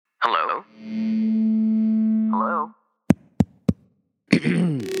Hello?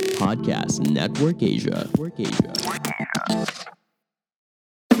 Podcast Network Asia.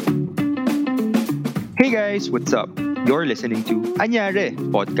 Hey guys, what's up? You're listening to Anyare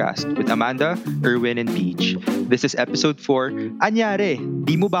podcast with Amanda, Erwin, and Peach. This is episode 4, Anyare,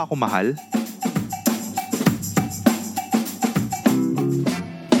 di mo ba ako mahal?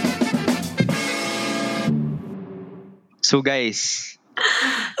 So guys,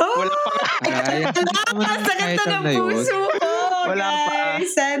 wala pa nga. Sakit na ng puso ko, Wala pa.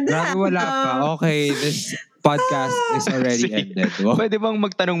 guys. And Grabe, wala pa. Okay, this podcast is already Sige. ended. Wow. Pwede bang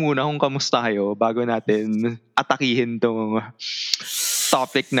magtanong muna kung kamusta kayo bago natin atakihin tong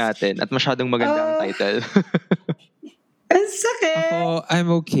topic natin at masyadong maganda ang title. ang sakit. Ako, I'm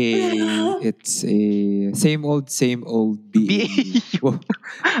okay. It's a same old BAU.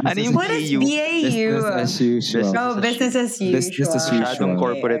 Ano yung What is BAU? BAU? Business as usual. Oh, business as usual. Business as usual. Masyadong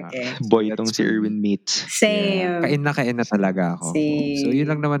corporate Okay. boy itong si Erwin Meets. Same. Kain na talaga ako. Same. So yun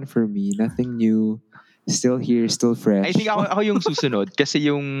lang naman for me. Nothing new. Still here, still fresh. I think ako yung susunod kasi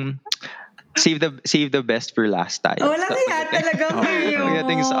yung save the best for last tayo. Wala kaya talaga kayo.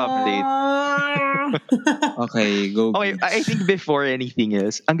 Pagdating sa update. Okay, go. Okay, I think before anything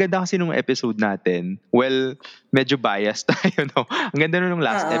else, ang ganda kasi nung episode natin. Well, medyo biased tayo, no? Ang ganda nung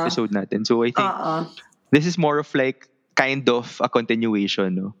last episode natin. So I think this is more of like kind of a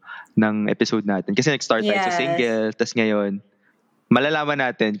continuation, no, ng episode natin. Kasi nag-start tayo sa Yes. single, tas ngayon, malalaman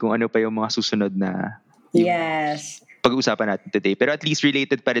natin kung ano pa yung mga susunod na Yes. pag-uusapan natin today. Pero at least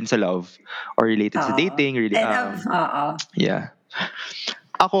related pa rin sa love or related sa dating. Yeah.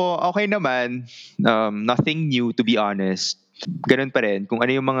 Ako, okay naman. Nothing new, to be honest. Ganun pa rin. Kung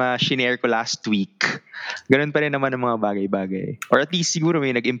ano yung mga shinare ko last week, ganun pa rin naman ang mga bagay-bagay. Or at least siguro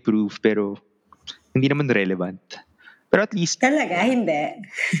may nag-improve, pero hindi naman relevant. Pero at least, Talaga, hindi.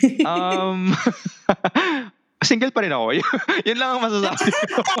 single pa rin ako. Yun lang ang masasabi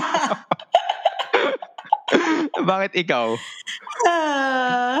ko. Bakit ikaw?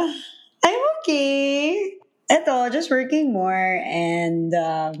 I'm okay. Eto, just working more and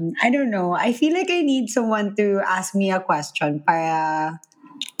I don't know. I feel like I need someone to ask me a question para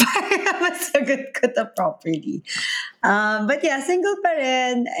masagot ko to properly. But yeah, single pa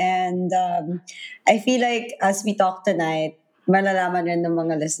rin and I feel like as we talk tonight, malalaman rin ng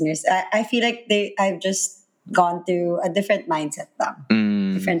mga listeners. I feel like I've just gone to a different mindset lang.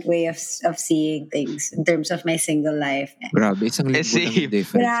 Different way of seeing things in terms of my single life. Grabe, isang linggo Same. ng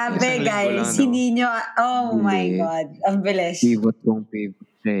difference. Grabe, Isang linggo guys. lang, no? Hindi nyo, oh my Hindi. God. Ang bilis. Pivot kong pivot.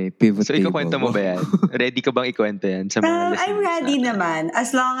 Pivot So, table. ikukwento mo ba yan? Ready ka bang ikwento yan sa mga listeners? I'm ready naman. As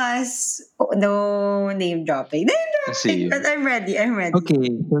long as no name dropping. See. But I'm ready. Okay,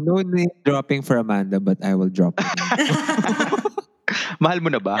 so no name dropping for Amanda, but I will drop it. Mahal mo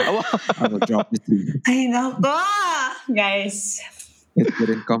na ba? I will drop it to you. Ay, nako. Guys. It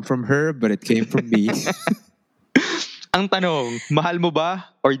didn't come from her, but it came from me. Ang tanong, mahal mo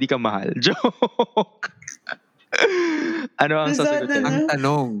ba or di ka mahal? Joke! Ano ang Nasaan sasagutin? na? Ang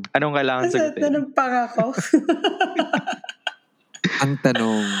tanong, Anong kailangan Nasa sagutin? tanong pangako.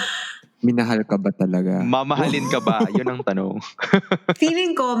 minahal ka ba talaga? Mamahalin ka ba? Yun ang tanong.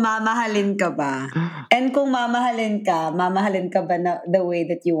 Feeling ko, mamahalin ka ba? And kung mamahalin ka ba na the way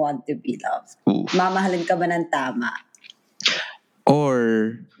that you want to be loved? Oof. Mamahalin ka ba ng tama? Or,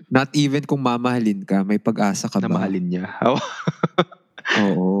 not even kung mamahalin ka, may pag-asa ka Na ba? mahalin niya.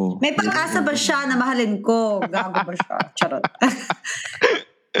 Oo. May pag-asa ba siya na mahalin ko? Gago ba siya? Charot.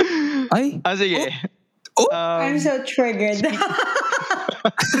 Ay, Sige. I'm so triggered.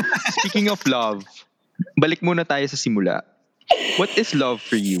 Speaking of love, balik muna tayo sa simula. What is love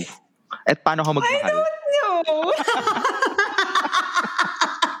for you? At paano ka magmahal? No.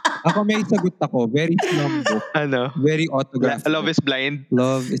 ako may sagot ako. Very slum book. Ano? Very autographic. Love is blind?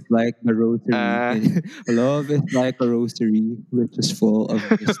 Love is like a rosary. Love is like a rosary which is full of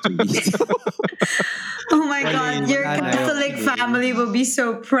mysteries. Oh my God, your wala na Catholic yun. family will be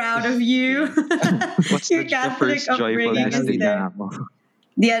so proud of you. What's Your the Catholic first joyful upbringing is thing? there. ako.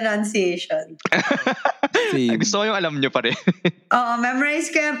 The Annunciation. Same. Gusto ko yung alam nyo pa rin. Oo,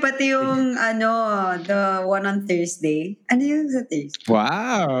 memorize ko yan. Pati yung, the one on Thursday. Ano yung sa Thursday?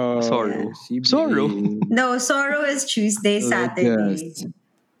 Wow. Sorrow. CBA. Sorrow. No, Sorrow is Tuesday, Saturday. Yes.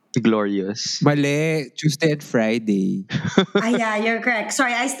 Glorious. Mali. Tuesday and Friday. Yeah, you're correct.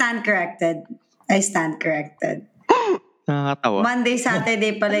 Sorry, I stand corrected. Nakakatawa. Monday,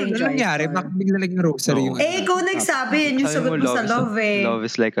 Saturday pala yung Ano nangyari? joyful. Bakit bigla naging rosary yung... Ikaw nagsabi, yun yung Sabi sagot mo sa love eh. Love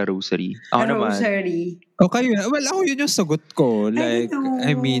is like a rosary. A Ako naman. rosary. O kayo, well, ako yun yung sagot ko. Like, know.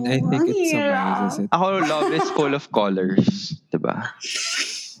 I mean, I think Ang it hirap. summarizes it. Ako, love is full of colors. Diba?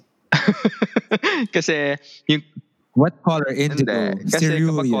 Kasi yung What color? Indigo. hindi. Kasi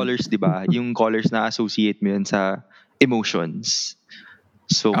kapag Cerulean. colors, di ba, yung colors na associate mo yun sa emotions.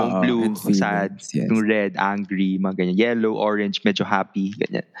 So, kung Oo, blue, and sad. feelings, yes. Kung red, angry, mga ganyan. Yellow, orange, medyo happy,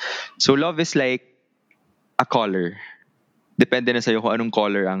 ganyan. So, love is like a color. Depende na sa'yo kung anong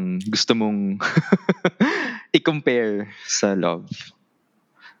color ang gusto mong i-compare sa love.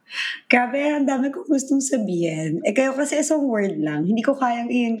 Grabe, ang dami kong gustong sabihin. Kayo kasi isang word lang. Hindi ko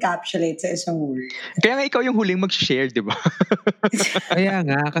kayang i-encapsulate sa isang word. Kaya nga ikaw yung huling mag-share, di ba? Kaya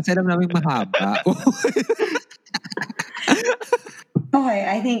nga, kasi alam namin mahaba. Okay,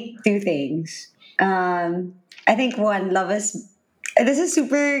 I think two things. I think one, love is... This is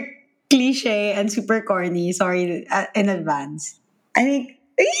super cliche and super corny. Sorry in advance. I think...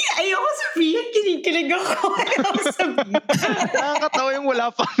 Ayoko sabihin. Kinikilig ako. Ayoko sabihin. Nakakatawa yung wala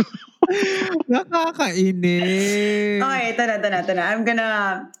pa. Nakakainis. Okay, ito na. I'm gonna...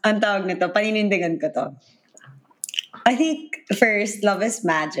 Ang tawag nito, paninindigan ko to. I think first, love is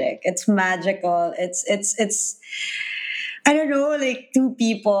magic. It's magical. It's I don't know, like two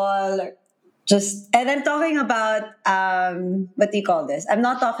people just, and I'm talking about what do you call this? I'm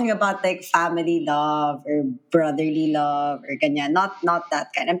not talking about like family love or brotherly love or ganyan. Not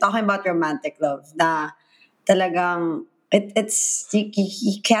that kind. I'm talking about romantic love na talagang it's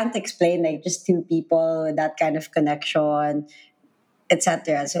you can't explain, like just two people with that kind of connection,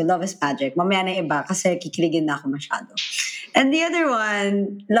 etc. So love is magic. Mamaya na iba kasi kikiligin na ako masyado. And the other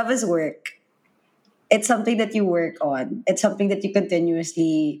one, love is work. It's something that you work on. It's something that you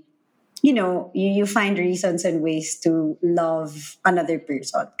continuously, you find reasons and ways to love another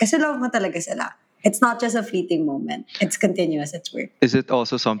person. Kasi love mo talaga sila. It's not just a fleeting moment. It's continuous. It's work. Is it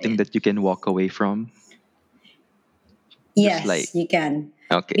also something that you can walk away from? Yes, like- you can.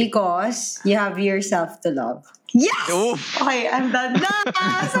 Okay. Because you have yourself to love. Yes! Oof. Okay, I'm done na!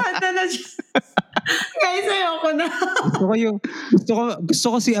 Sana na siya. Guys, ayoko na.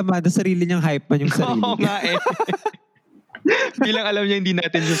 Gusto ko si Amanda, sarili niyang hype man yung sarili Oo niya. nga eh. Bilang alam niya hindi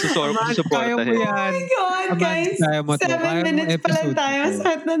natin siya Amanda, kaya mo susuportahin. yan. Oh my God, Amanda, guys. kaya mo to. 7 Kaya mo minutes pa lang episode tayo. to.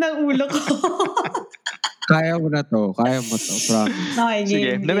 Sakit na ng ulo ko. Kaya mo na to. Kaya mo to. Promise. Okay,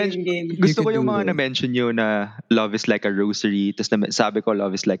 Sige, game. gusto You ko can yung do mga this. na-mention nyo na love is like a rosary. Tapos sabi ko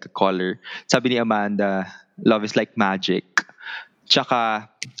love is like a color. Sabi ni Amanda, love is like magic. Tsaka,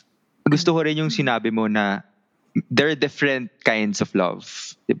 gusto ko rin yung sinabi mo na there are different kinds of love.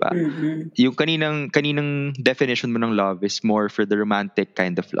 Diba? Mm-hmm. Yung kaninang definition mo ng love is more for the romantic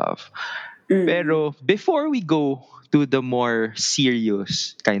kind of love. Mm-hmm. Pero before we go to the more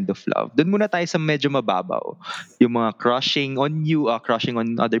serious kind of love, dun muna tayo sa medyo mababaw. Yung mga crushing on you, crushing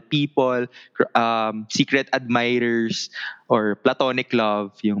on other people, secret admirers, or platonic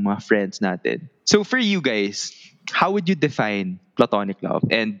love, yung mga friends natin. So for you guys, how would you define platonic love?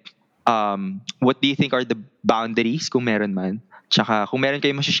 And what do you think are the boundaries, kung meron man? Tsaka kung meron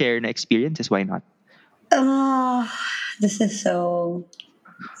kayo share na experiences, why not? This is so...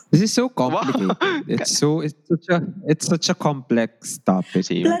 This is so complicated. Wow. It's such a complex topic.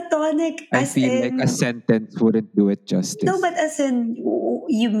 Same. Platonic, I as feel in... like a sentence wouldn't do it justice. No, but as in,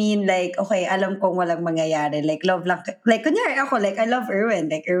 you mean like, okay, alam kong walang mangyayari. Like, love lang. Like, kunyari ako, like, I love Erwin.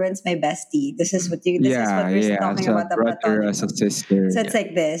 Like, Erwin's my bestie. This is what we're talking so about, the brother, platonic as a love. sister. So it's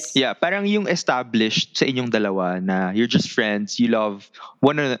like this. Yeah, parang yung established sa inyong dalawa na you're just friends, you love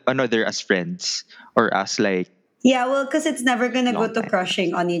one another as friends or as like... Yeah, well, because it's never gonna go Long to time.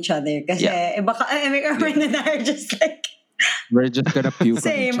 crushing on each other. Kasi, Yeah. baka, Erwin and I are just like, We're just gonna puke on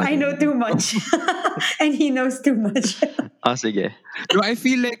same, each other. I know too much. And he knows too much. Sige. No, I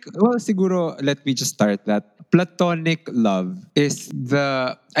feel like, well, siguro, let me just start that. Platonic love is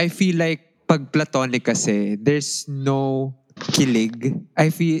I feel like, pag platonic kasi, there's no kilig. I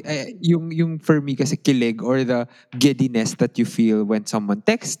feel, yung for me kasi kilig or the giddiness that you feel when someone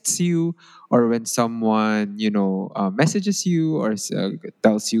texts you or when someone, messages you or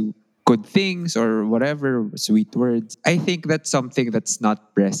tells you good things or whatever, sweet words. I think that's something that's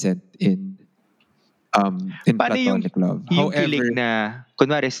not present in Paano platonic love. Yung However, kilig na,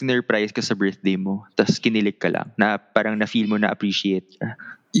 kunwari sinurprise ka sa birthday mo, tapos kinilig ka lang, na parang na-feel mo na-appreciate ka.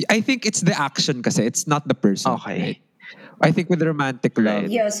 I think it's the action kasi, it's not the person. Okay. Right? I think with romantic love,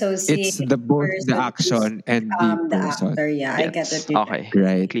 You associate it's both the person action and the the person. actor, yeah. I get Yes. it. Okay.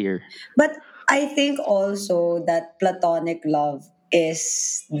 Right. Clear. But I think also that platonic love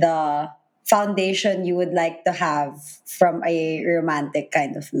is the foundation you would like to have from a romantic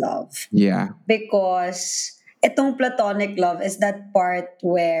kind of love. Yeah. Because itong platonic love is that part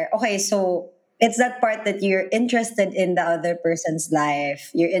where, okay, so it's that part that you're interested in the other person's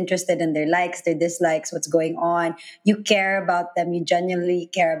life. You're interested in their likes, their dislikes, what's going on. You care about them. You genuinely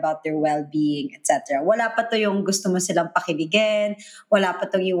care about their well-being, etc. Wala pa to yung gusto mo silang pakiligin. Wala pa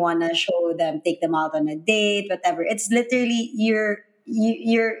to you wanna show them, take them out on a date, whatever. It's literally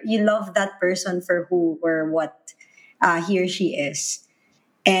you love that person for who or what he or she is.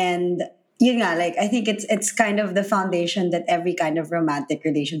 And yun nga, like I think it's kind of the foundation that every kind of romantic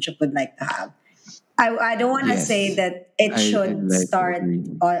relationship would like to have. I don't want to Yes. say that it should like to start agree.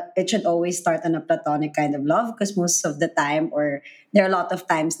 or it should always start on a platonic kind of love because most of the time or there are a lot of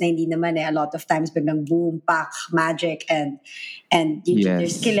times na hindi naman a lot of times biglang boom, pak, magic there's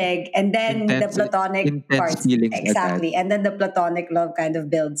Yes. kilig and then the platonic intense parts feelings exactly and then the platonic love kind of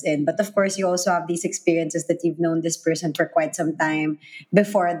builds in. But of course you also have these experiences that you've known this person for quite some time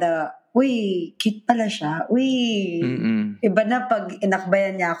before the uy, cute pala siya. Uy, iba na pag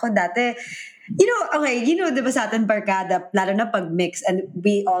inakbayan niya ako. Dati, diba sa atin barkada, lalo na pag mix and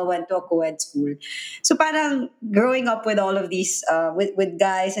we all went to a co-ed school. So parang growing up with all of these, with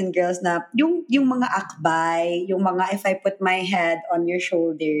guys and girls na, yung mga akbay, yung mga if I put my head on your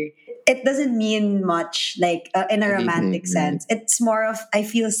shoulder, it doesn't mean much like in a romantic Anything, right? sense. It's more of, I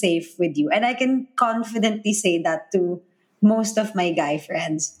feel safe with you. And I can confidently say that to most of my guy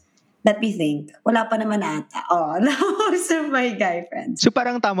friends. Let me think. Wala pa naman ata. Oh, most of my guy friends. So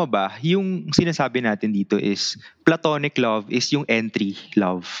parang tama ba, yung sinasabi natin dito is platonic love is yung entry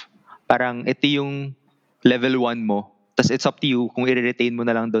love. Parang ito yung level 1 mo. Tapos it's up to you kung i-retain mo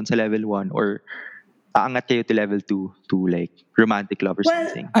na lang doon sa level 1 or aangat kayo to level 2 to like romantic love or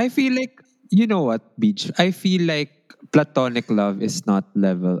something. I feel like, you know what, Beach? I feel like platonic love is not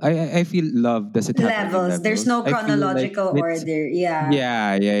level. I feel love doesn't have any Levels. There's no I feel like chronological it's- order. Yeah.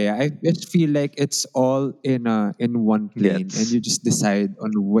 Yeah. I just feel like it's all in one plane, Gets. and you just decide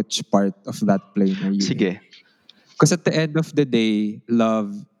on which part of that plane are you in. Sige. Because at the end of the day,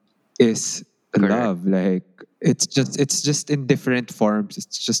 love is Correct. love. Like it's just in different forms.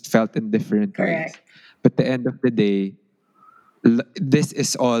 It's just felt in different ways. Correct. But at the end of the day, this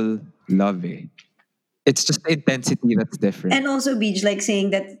is all love. It's just the intensity that's different. And also, Beach, like saying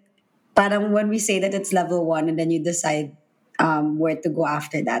that, parang when we say that it's level 1 and then you decide where to go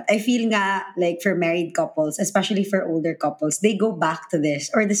after that. I feel nga, like for married couples, especially for older couples, they go back to this.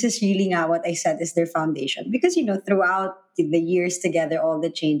 Or this is really nga what I said is their foundation. Because, throughout the years together, all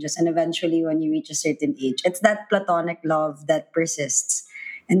the changes, and eventually when you reach a certain age, it's that platonic love that persists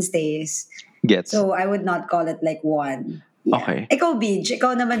and stays. Gets. So I would not call it like one. Yeah. Okay. Ikaw, Beach.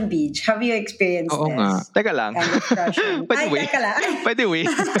 Ikaw naman, Beach. Have you experienced Oo this? nga. Teka lang. Kind of crushing. By the Ay, way. teka lang. By the way.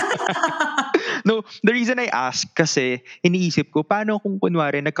 No, the reason I ask kasi iniisip ko paano kung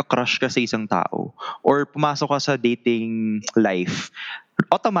kunwari nagka-crush ka sa isang tao or pumasok ka sa dating life,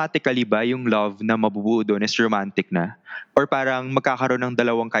 automatically ba yung love na mabubuo doon is romantic na? Or parang magkakaroon ng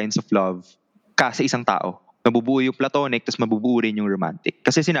dalawang kinds of love ka sa isang tao? Mabubuo yung platonic tapos mabubuo rin yung romantic.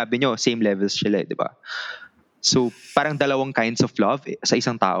 Kasi sinabi nyo, same levels sila, di ba? So, parang dalawang kinds of love sa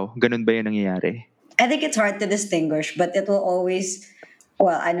isang tao. Ganun ba yung nangyayari? I think it's hard to distinguish, but it will always,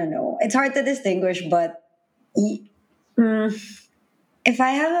 well, I don't know. It's hard to distinguish, but if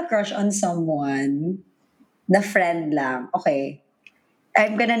I have a crush on someone, the friend lang, okay,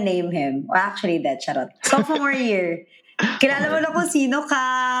 I'm gonna name him. Well, actually, that, charot. Sophomore year. Kilala mo na kung sino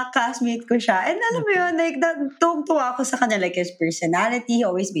classmate ko siya. And alam mo yun, like, tuwang-tuwa ako sa kanya. Like, his personality, he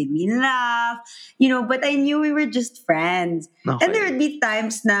always made me laugh. But I knew we were just friends. Okay. And there would be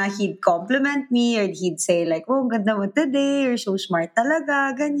times na he'd compliment me or he'd say like, oh, ganda mo today. You're so smart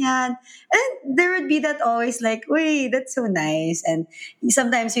talaga, ganyan. And there would be that always like, wait, that's so nice. And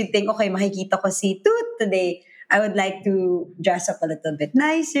sometimes you'd think, okay, makikita ko si Toot today. I would like to dress up a little bit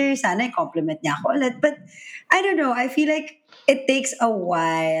nicer. Sana i-compliment niya ako ulit. But I don't know. I feel like it takes a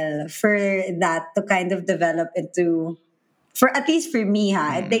while for that to kind of develop into, for at least for me,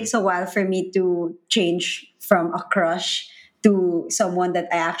 it takes a while for me to change from a crush to someone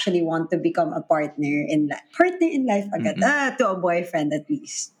that I actually want to become a partner in life. Partner in life agad. To a boyfriend at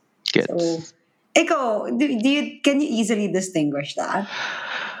least. Gets. So, ikaw, can you easily distinguish that?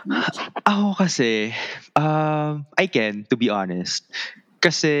 Ako kasi, I can, to be honest.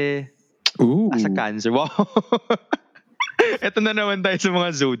 Kasi, Ooh. as a Cancer, wow. Ito na naman tayo sa mga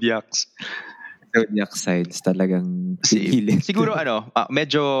zodiacs. Zodiac signs talagang pipilit. Siguro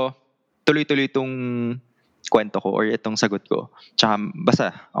medyo tuloy-tuloy itong kwento ko or itong sagot ko. Tsaka,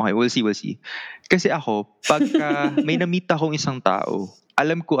 basta, okay, we'll see. Kasi ako, pagka may na-meet akong isang tao,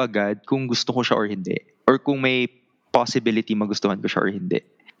 alam ko agad kung gusto ko siya or hindi. Or kung may possibility magustuhan ko siya or hindi.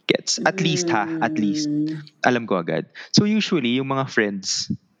 Gets. At least. Alam ko agad. So usually, yung mga friends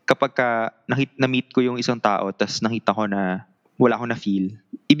kapag na-meet ko yung isang tao tas nakita ko na wala akong na-feel,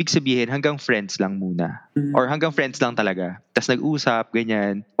 ibig sabihin hanggang friends lang muna. Or hanggang friends lang talaga. Tas nag-usap,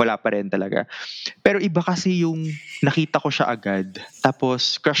 ganyan, wala pa rin talaga. Pero iba kasi yung nakita ko siya agad,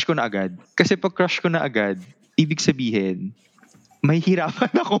 tapos crush ko na agad. Kasi pag crush ko na agad, ibig sabihin, may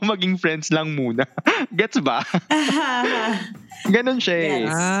hirapan ako maging friends lang muna. Gets ba? Ganon siya eh.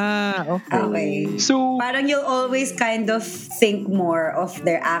 Yes. Okay. So, parang you'll always kind of think more of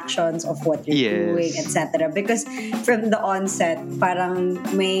their actions, of what you're doing, etc. Because from the onset, parang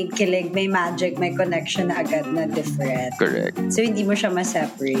may kilig, may magic, may connection na agad na different. Correct. So, hindi mo siya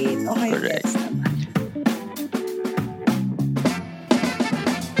ma-separate. Okay, Correct. gets naman.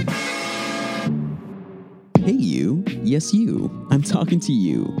 Hey you, yes you, I'm talking to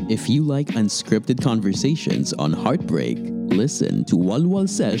you. If you like unscripted conversations on heartbreak, listen to Walwal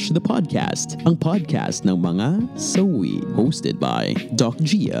Sesh the podcast, ang podcast ng mga sawi, hosted by Doc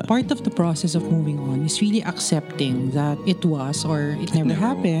Gia. Part of the process of moving on is really accepting that it was or it never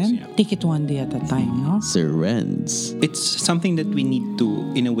happened. Take it one day at a time, no? Sir Renz. It's something that we need to,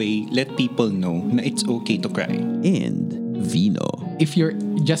 in a way, let people know na it's okay to cry. And Vino. If you're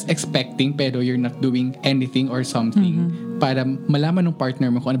just expecting pero you're not doing anything or something para malaman ng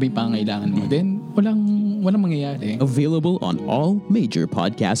partner mo kung ano ba yung pangangailangan mo, then walang mangyayari. Available on all major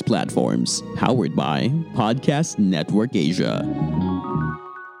podcast platforms. Powered by Podcast Network Asia.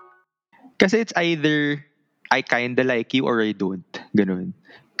 kasi it's either I kinda like you or I don't. Ganun.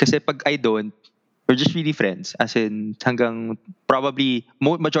 Kasi pag I don't, we're just really friends. As in, hanggang probably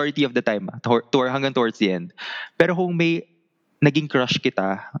majority of the time, hanggang towards the end. Pero kung may naging crush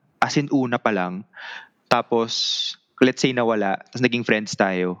kita, as in una pa lang, tapos, let's say nawala, tapos naging friends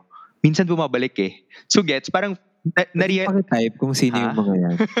tayo, minsan bumabalik eh. So gets, parang, Pwedeng pakitype kung sino yung mga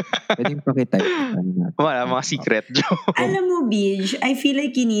yan. Pwedeng pakitype. wala, mga secret joke. Alam mo, Bij, I feel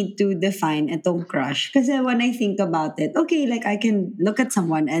like you need to define itong crush. Kasi when I think about it, okay, like I can look at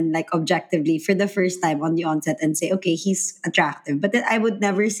someone and like objectively for the first time on the onset and say, okay, he's attractive. But then I would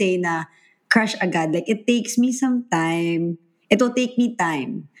never say na crush agad. Like it takes me some time. It will take me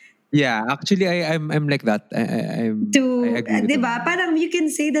time. Yeah, actually, I'm like that. I agree with diba? you. Parang you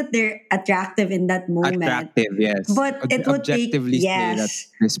can say that they're attractive in that moment. Attractive, yes. But it will take, Objectively say that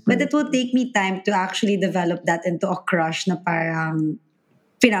this but it will person. take me time to actually develop that into a crush na parang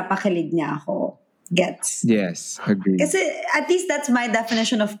pinapakilig niya ako. Gets? Yes, agree. Kasi at least that's my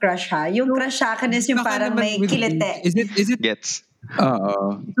definition of crush ha. Yung crush sa akin is yung Baka parang naman may with kilite. Beach, Is it? Gets.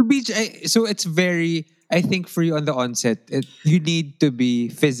 So Beach, so it's very. I think for you on the onset, you need to be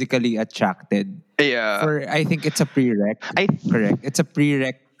physically attracted. Yeah. I think it's a prereq. Correct. It's a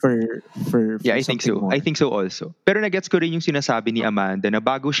prereq for Yeah, I think so. something more. I think so also. Pero nagets ko rin yung sinasabi ni Amanda na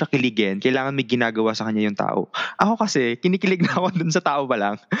bago siya kiligin, kailangan may ginagawa sa kanya yung tao. Ako kasi, kinikilig na ako dun sa tao pa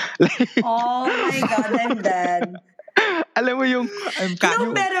lang. Like, Oh my God, I'm dead. alam mo yung,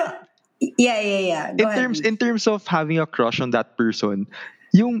 No, pero... Yeah. Go ahead. in terms of having a crush on that person,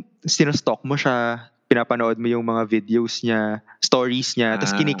 yung sinostalk mo siya, pinapanood mo yung mga videos niya, stories niya,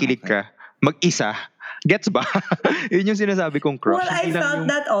 tapos kinikilig ka, mag-isa. Gets ba? Yun yung sinasabi kong crush. Well, I Hindi lang felt yung-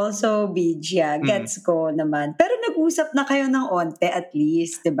 that also, Bij. Yeah, gets ko naman. Pero nag-usap na kayo ng onte at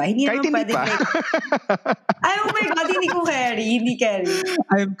least, diba? Hindi Kahit naman hindi pwede pa. Ay, oh my God, hindi ko carry. Hindi carry.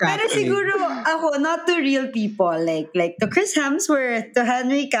 I'm Pero cackling. siguro ako, not to real people, like to Chris Hemsworth, to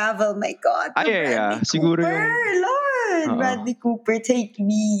Henry Cavill, my God, to Yeah. Bradley Siguro Cooper, yung- Lord, Oo. Bradley Cooper, take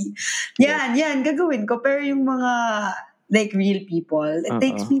me. Yan, gagawin ko. Pero yung mga, like, real people, it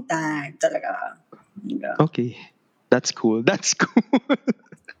takes me time, talaga. Yeah. Okay. That's cool.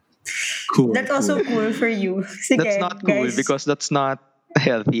 Cool. That's also cool for you. Sige, That's not cool guys. because that's not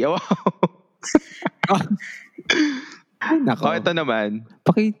healthy. Oh, Ay, nako. ito naman.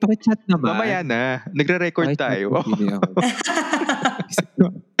 Paki-chat naman. Mamaya na. Nagre-record Pakichat tayo. kung sino ako.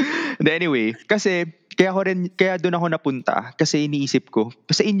 Anyway, kasi kaya doon ako napunta kasi iniisip ko,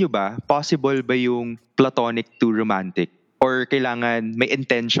 sa inyo ba, possible ba yung platonic to romantic? Or kailangan may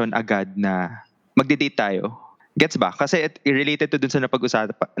intention agad na magde-date tayo? Gets ba? Kasi related to dun sa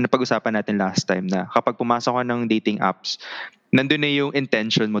napag-usapan natin last time na kapag pumasok ka ng dating apps, nandun na yung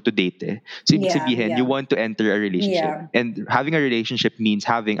intention mo to date eh. So, ibig sabihin, you want to enter a relationship. Yeah. And having a relationship means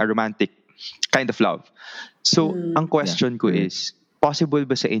having a romantic kind of love. So, ang question ko is, possible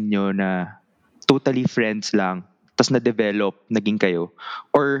ba sa inyo na totally friends lang, tas na-develop, naging kayo?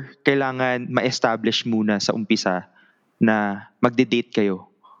 Or kailangan ma-establish muna sa umpisa na magde-date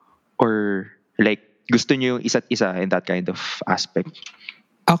kayo? Or like, gusto nyo yung isa't isa in that kind of aspect?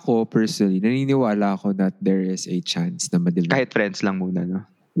 Ako, personally, naniniwala ako that there is a chance na ma-develop. Kahit friends lang muna, no?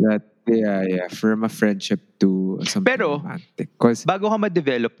 That, yeah, from a friendship to something Pero, romantic. Cause bago ka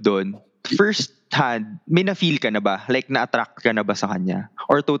ma-develop doon, first hand, may na-feel ka na ba? Like, na-attract ka na ba sa kanya?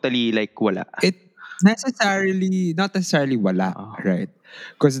 Or totally, like, wala? not necessarily wala, right?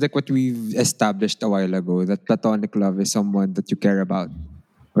 Because like what we've established a while ago, that platonic love is someone that you care about,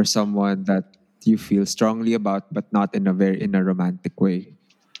 or someone that you feel strongly about, but not in a romantic way.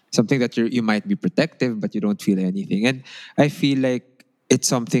 Something that you might be protective, but you don't feel anything. And I feel like it's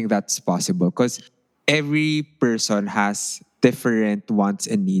something that's possible because every person has different wants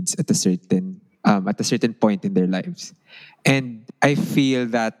and needs at a certain point in their lives. And I feel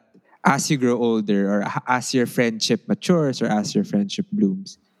that as you grow older, or as your friendship matures, or as your friendship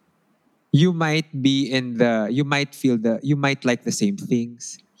blooms, you might like the same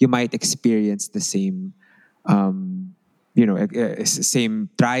things, you might experience the same same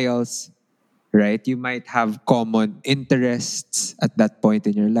trials, right? You might have common interests at that point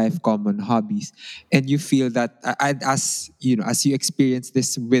in your life, common hobbies, and you feel that as you experience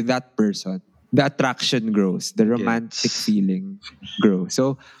this with that person, the attraction grows, the romantic feeling grows.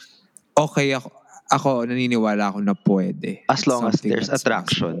 So okay, ako naniniwala ako na pwede. As long as there's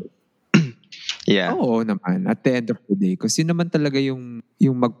attraction. Yeah. Oo naman. At the end of the day, kasi yun naman talaga yung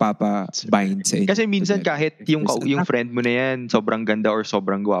magpapa-bind sa inyo. Kasi minsan together. kahit yung friend mo na yan, sobrang ganda or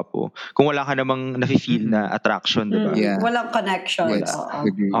sobrang gwapo, kung wala ka namang nafe-feel na attraction, di ba? Yeah. Walang connection. Yes,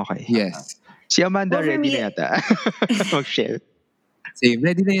 agree. Okay. Yes. Si Amanda Well, for ready me- na yata. Mag-share. Same.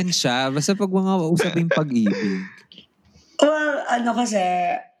 Ready na yan siya. Basta pag mga usaping pag-ibig. Well, kasi,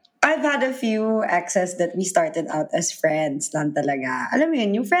 I've had a few exes that we started out as friends lang talaga. Alam mo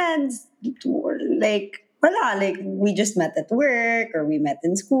yun, yung friends, like, wala, like, we just met at work or we met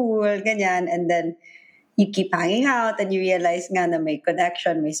in school, ganyan, and then you keep hanging out and you realize nga na may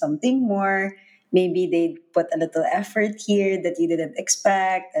connection, may something more. Maybe they put a little effort here that you didn't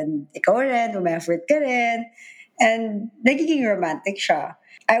expect, and ikaw rin, effort ka rin, and nagiging romantic siya.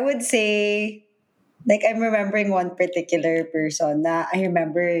 I would say, like, I'm remembering one particular person na I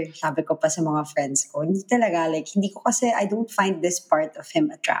remember, sabi ko pa sa mga friends ko, hindi talaga, like, hindi ko kasi, I don't find this part of him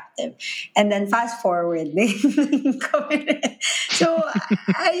attractive. And then fast forward, so,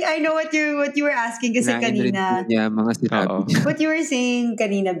 I know what you were asking kasi kanina. Niya, mga sinabi. What you were saying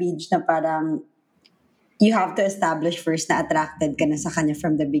kanina, Beach, na parang, you have to establish first na attracted ka na sa kanya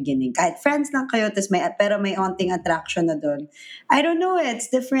from the beginning. Kahit friends lang kayo, pero may onting attraction na doon. I don't know, it's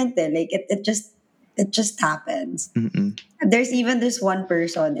different eh. Like, it just happens. Mm-mm. There's even this one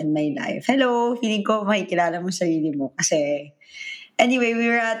person in my life. Hello, feeling ko makikilala mo sarili mo. Kasi, anyway, we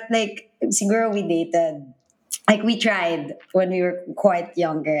were at like, siguro we dated. Like, we tried when we were quite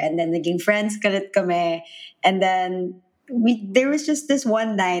younger. And then naging friends kalit kami. And then, there was just this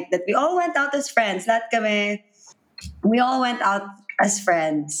one night that we all went out as friends. Lahat kami, we all went out as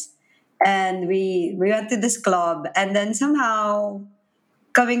friends. And we went to this club. And then somehow,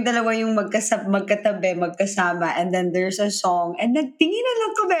 kaming dalawa yung magkatabi, magkasama, and then there's a song, and nagtinginan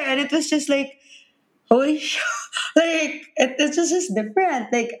lang kami, and it was just like, holy shit, like, it's just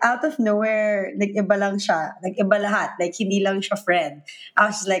different, like, out of nowhere, like, iba lang siya, like, iba lahat, like, hindi lang siya friend. I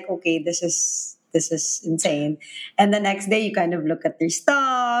was like, okay, this is insane. And the next day, you kind of look at their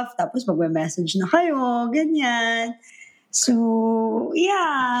stuff, tapos magme-message na kayo, ganyan. So,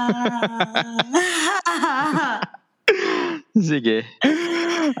 yeah. Sige.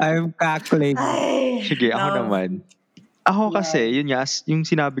 I'm cackling. Sige, ako naman. Ako kasi, yun nga, yung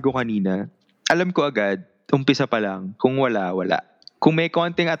sinabi ko kanina, alam ko agad, umpisa pa lang, kung wala. Kung may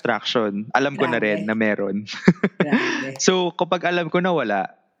konting attraction, alam ko na rin na meron. So, kapag alam ko na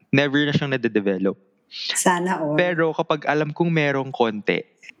wala, never na siyang nade-develop. Sana all. Pero kapag alam kong merong konti,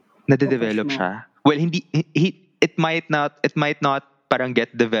 nade-develop siya. Well, it might not parang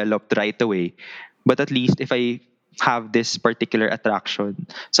get developed right away. But at least if I have this particular attraction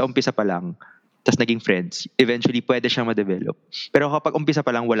sa umpisa pa lang, tas naging friends, eventually pwede siyang ma-develop. Pero kapag umpisa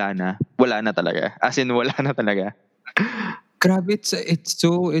pa lang, wala na talaga. As in, wala na talaga. Grabe, it's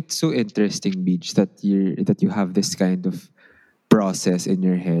so interesting, Beach, that you have this kind of process in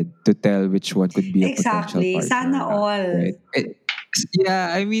your head to tell which one could be a potential partner. Sana all. Right?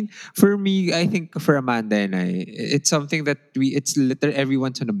 Yeah, I mean, for me, I think for Amanda and I, it's something that it's literally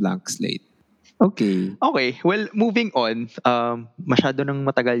everyone's on a blank slate. Okay. Well, moving on, masyado nang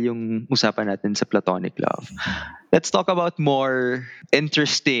matagal yung usapan natin sa platonic love. Let's talk about more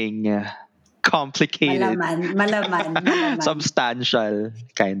interesting, complicated, malaman. substantial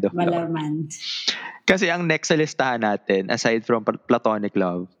kind of love. Malaman. Kasi ang next sa listahan natin, aside from platonic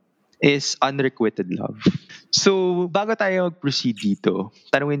love, is unrequited love. So, bago tayo mag-proceed dito,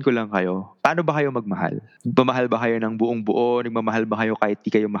 tanungin ko lang kayo, paano ba kayo magmahal? Nagmamahal ba kayo ng buong buo? Nagmamahal ba kayo kahit di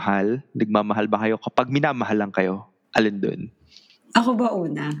kayo mahal? Nagmamahal ba kayo kapag minamahal lang kayo? Alin dun? Ako ba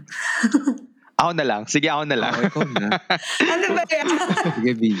una? Ako na lang. Sige, ako na lang. Ikaw na. Ano ba yan?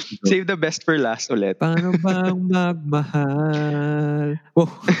 Sige, B. Save the best for last ulit. Paano bang magmahal? Oh,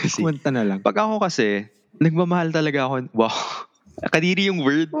 kumanta na lang. Pag ako kasi, nagmamahal talaga ako. Wow. Kadiri yung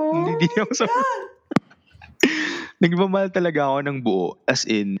word. Hindi ako sa... Nagmamahal talaga ako ng buo. As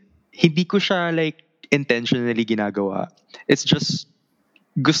in, hindi ko siya like intentionally ginagawa. It's just,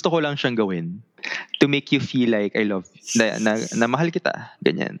 gusto ko lang siyang gawin. To make you feel like I love you. Na mahal kita.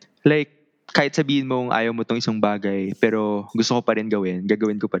 Ganyan. Like, kahit sabihin mong ayaw mo tong isang bagay, pero gusto ko pa rin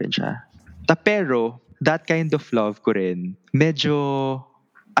gagawin ko pa rin siya. Pero, that kind of love ko rin, medyo,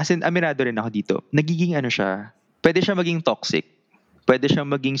 as in, aminado rin ako dito, nagiging ano siya, pwede siya maging toxic. Pwede siya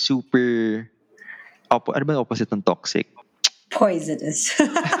maging super, ano ba yung opposite ng toxic? Poisonous.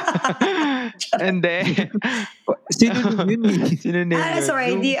 And then,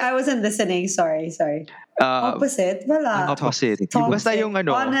 sorry, I wasn't listening. Sorry. Opposite? Wala. Opposite. Toxic. Basta yung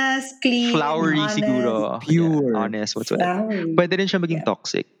ano, honest, clean, flowery honest. siguro. Pure. Yeah, honest, whatsoever. Flowery. Pwede rin siya maging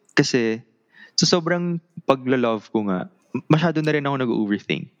toxic. Kasi, sa sobrang paglo-love ko nga, masyado na rin ako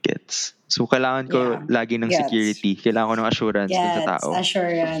nag-overthink. Gets? So, kailangan ko lagi ng security. Kailangan ko ng assurance dun sa tao.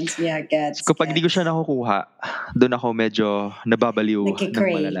 Assurance. Yeah, gets. Kapag di ko siya nakukuha, doon ako medyo nababaliw ng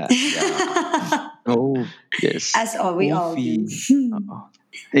malala. Yeah. Oh. Yes. As all, we all do.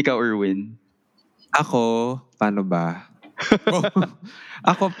 Ikaw, Erwin. Ako, paano ba?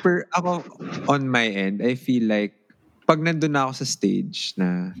 Ako on my end, I feel like pag nandun na ako sa stage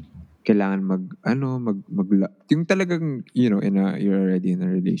na kailangan yung talagang, you're already in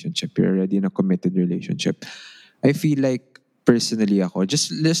a relationship, you're already in a committed relationship. I feel like personally ako, just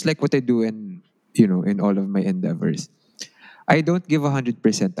like what I do in all of my endeavors, I don't give 100%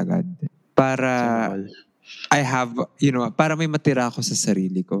 agad. Para I have, para may matira ako sa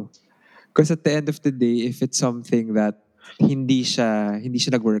sarili ko. Because at the end of the day, if it's something that hindi siya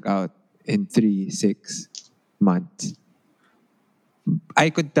nag-work out in 3-6 months, I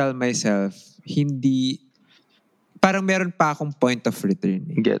could tell myself, parang meron pa akong point of return.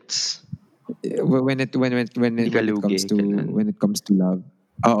 Gets. When it comes to love.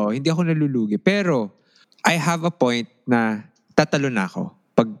 Oo, hindi ako nalulugi. Pero, I have a point na tatalo na ako.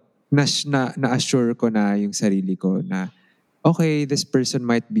 Pag na-assure ko na yung sarili ko na, okay, this person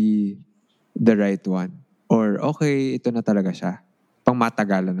might be the right one. Or, okay, ito na talaga siya.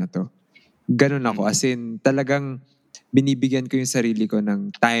 Pangmatagalan na to. Ganun ako. As in, talagang binibigyan ko yung sarili ko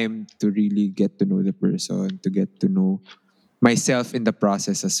ng time to really get to know the person, to get to know myself in the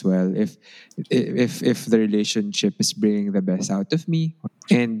process as well. If the relationship is bringing the best out of me,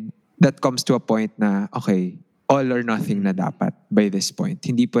 and that comes to a point na, okay, all or nothing na dapat by this point.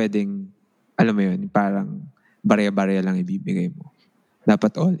 Hindi pwedeng, alam mo yun, parang barya-barya lang ibibigay mo.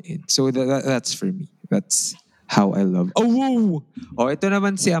 Dapat all in. So that's for me. That's how I love. Oh, woo! Oh, ito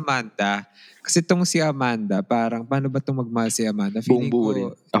naman si Amanda. Kasi itong si Amanda, parang, paano ba itong magmahal si Amanda? Feeling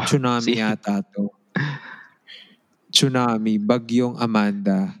ko, tsunami yata to. Tsunami, bagyong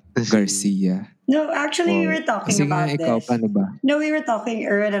Amanda Garcia. No, actually, we were talking about this. Ikaw, paano ba? No,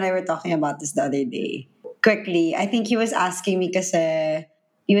 Erwin and I were talking about this the other day. Quickly, I think he was asking me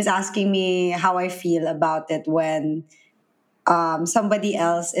how I feel about it when somebody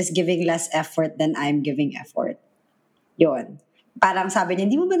else is giving less effort than I'm giving effort. Yun. Parang sabi niya,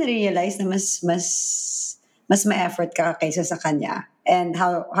 hindi mo ba na-realize na mas may effort ka kaysa sa kanya? And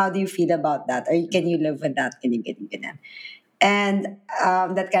how do you feel about that? Or can you live with that? Ganyan. And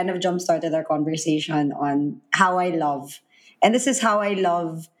that kind of jump-started our conversation on how I love. And this is how I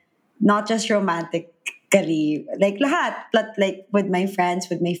love, not just romantically, like lahat, but like with my friends,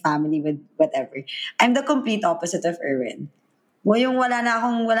 with my family, with whatever. I'm the complete opposite of Erwin. Yung wala na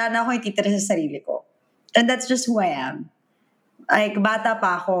akong ititira sa sarili ko. And that's just who I am. Like, bata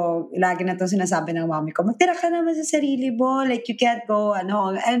pa ako, lagi na itong sinasabi ng mami ko, magtira ka naman sa sarili mo, like, you can't go,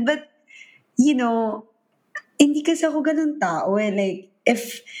 but, hindi kasi ako ganun tao eh. Like,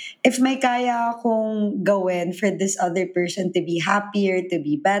 if may kaya akong gawin for this other person to be happier, to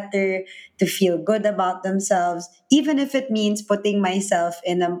be better, to feel good about themselves, even if it means putting myself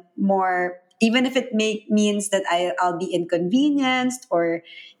in a more, even if it means that I'll be inconvenienced, or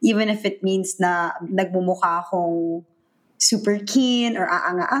even if it means na nagmumukha akong super keen or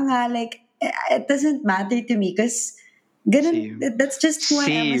aanga-anga, like, it doesn't matter to me because that's just who I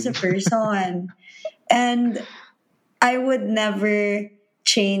am as a person. And I would never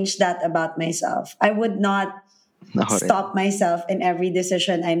change that about myself. I would not stop myself in every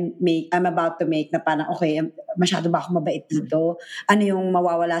decision I'm about to make na parang, okay, masyado ba ako mabait dito? Ano yung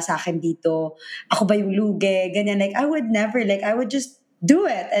mawawala sa akin dito? Ako ba yung lugi? Ganyan. Like, I would never, like, I would just do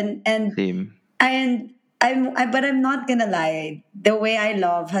it. Same. But I'm not gonna lie. The way I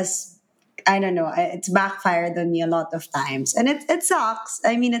love has, I don't know, it's backfired on me a lot of times. And it sucks.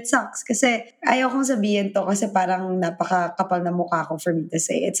 I mean, it sucks. Kasi ayokong sabihin to kasi parang napakakapal na mukha ko for me to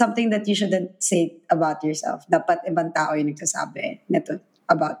say. It's something that you shouldn't say about yourself. Dapat ibang tao yung nagsasabi nito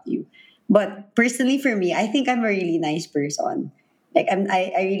about you. But personally for me, I think I'm a really nice person. Like,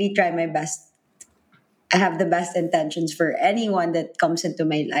 I really try my best. I have the best intentions for anyone that comes into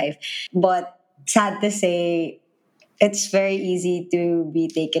my life. But sad to say, it's very easy to be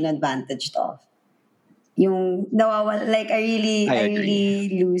taken advantage of. Yung nawawala, like I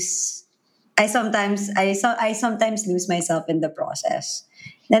really lose. I sometimes lose myself in the process.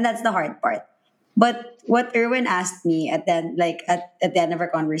 Then that's the hard part. But what Erwin asked me at the end of our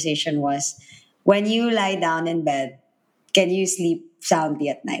conversation was, when you lie down in bed, can you sleep soundly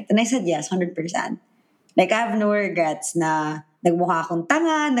at night? And I said yes, 100%. Like, I have no regrets na nagmukha akong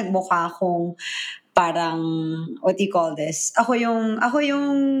tanga, nagmukha akong parang, what do you call this? Ako yung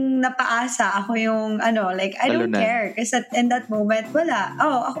napaasa, ako yung like, I don't care. Kasi in that moment, wala.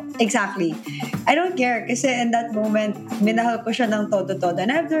 Exactly. I don't care. Kasi in that moment, minahal ko siya ng todo-todo.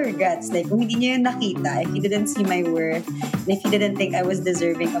 And I have no regrets. Like, kung hindi niya yun nakita, if he didn't see my worth, and if he didn't think I was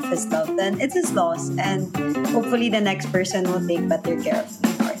deserving of his love, then it's his loss. And hopefully the next person will take better care of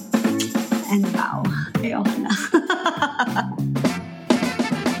my heart. And wow. Ayoko na.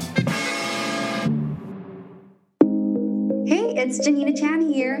 Hey, it's Janina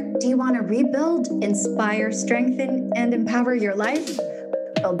Chan here. Do you want to rebuild, inspire, strengthen, and empower your life?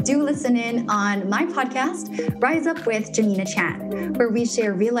 Well, do listen in on my podcast, Rise Up with Janina Chan, where we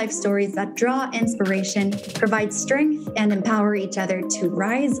share real-life stories that draw inspiration, provide strength, and empower each other to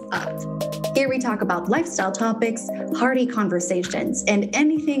rise up. Here we talk about lifestyle topics, hearty conversations, and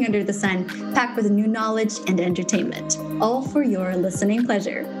anything under the sun packed with new knowledge and entertainment, all for your listening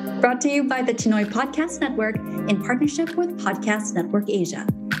pleasure. Brought to you by the Chinoy Podcast Network in partnership with Podcast Network Asia.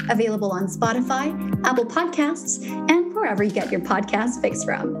 Available on Spotify, Apple Podcasts, and wherever you get your podcast fix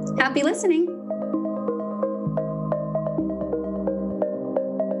from. Happy listening!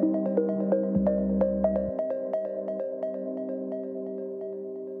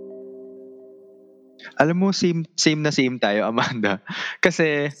 Alam mo, same tayo, Amanda.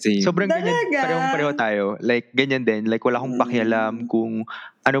 Kasi sobrang ganyan, pareho tayo. Like, ganyan din. Like, wala akong pakialam kung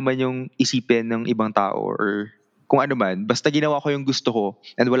ano man yung isipin ng ibang tao or kung ano man. Basta ginawa ko yung gusto ko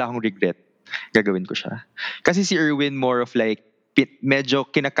and wala akong regret. Gagawin ko siya. Kasi si Erwin more of like, medyo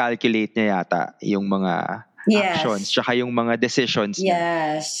kinakalculate niya yata yung mga actions tsaka yung mga decisions niya.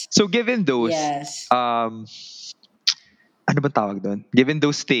 Yes. So, given those, ano ba tawag doon? Given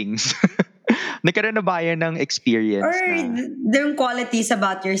those things, nagkaroon na ba yan ng experience or yung qualities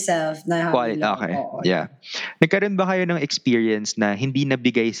about yourself na okay. Yeah. Nagkaroon ba kayo ng experience na hindi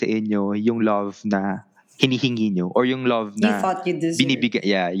nabigay sa inyo yung love na hinihingi nyo or yung love na you thought you deserve. Binibigay,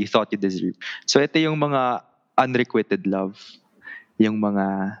 you thought you deserve. So ito yung mga unrequited love. Yung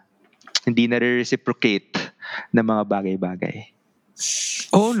mga hindi na-reciprocate na mga bagay-bagay.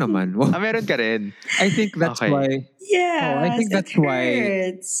 Oo naman. Well, meron ka rin. I think that's why. Yeah, I think that's why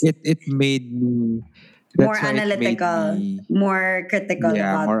it made me more analytical, more critical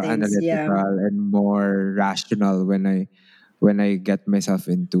about more things. Analytical and more rational when I get myself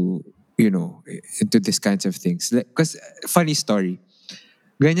into into these kinds of things. Because funny story,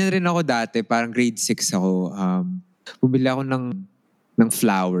 ganyan rin ako dati. Parang grade 6 ako. Bumili ako ng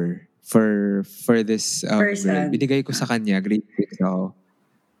flower for this girl. Binigay ko sa kanya, grade 6 ako.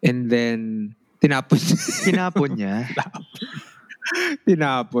 And then, tinapon niya?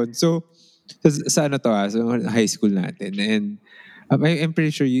 Tinapon. So, sa high school natin. And I'm pretty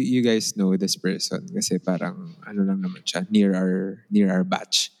sure you guys know this person kasi parang lang naman siya, near our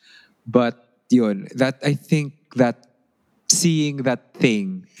batch. But yun, that I think that seeing that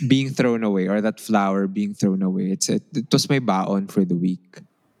thing being thrown away or that flower being thrown away, it was my baon for the week.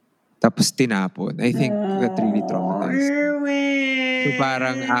 Tapos tinapon. I think that really traumatized me. So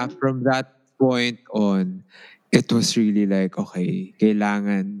parang from that point on, it was really like, okay,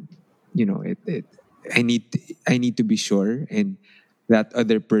 kailangan, I need to be sure and that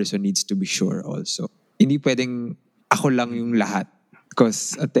other person needs to be sure also. Hindi pwedeng ako lang yung lahat.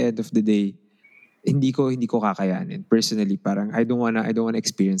 Because at the end of the day, hindi ko kakayanin. Personally, parang I don't wanna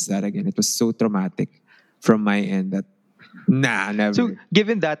experience that again. It was so traumatic from my end that never. So,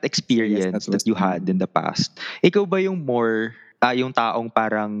 given that experience that you had in the past, ikaw ba yung more, yung taong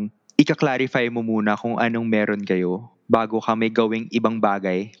parang ika-clarify mo muna kung anong meron kayo bago ka may gawing ibang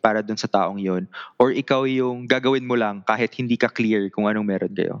bagay para dun sa taong yon, or ikaw yung gagawin mo lang kahit hindi ka clear kung anong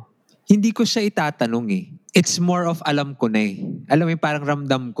meron kayo? Hindi ko siya itatanong eh. It's more of alam ko na eh. Alam mo, parang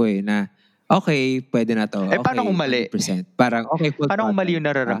ramdam ko eh na okay, pwede na to. Okay, paano kung mali? 100%. Parang okay, full paano kung mali yung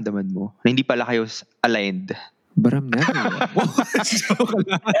throttle. nararamdaman mo? Na hindi pala kayo aligned? Baram na. Joke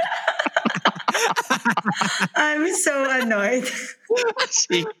lang. I'm so annoyed.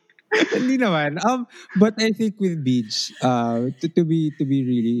 Hindi naman. But I think with Beach, to be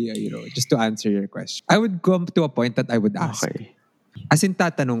really, just to answer your question, I would come to a point that I would ask. Okay. As in,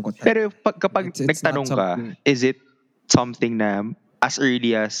 tatanong ko. Pero kapag It's nagtanong not ka, is it something na as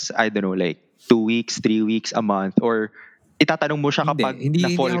early as, I don't know, like 2 weeks, 3 weeks, a month, or itatanong mo siya kapag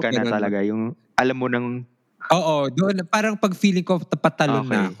na-fall ka na talaga, yung alam mo ng... Oo, doon, parang pag feeling ko patalon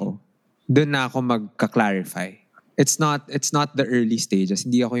na ako, doon na ako magka-clarify. It's not the early stages.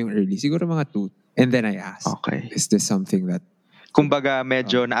 Hindi ako yung early. Siguro mga 2. And then I ask, is this something that... Kumbaga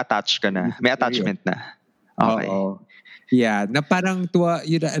medyo na-attach ka na. May attachment na. Okay. Oo. Yeah, na parang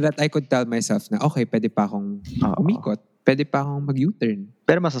that I could tell myself na okay, pwede pa akong umikot. Pwede pa akong mag-U-turn.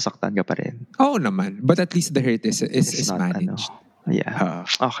 Pero masasaktan ka pa rin. Oo naman. But at least the hurt is managed. Yeah.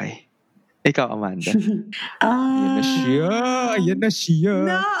 Okay. Ikaw, Amanda. Ayan na siya.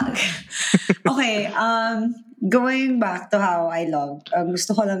 No. Okay, going back to how I love,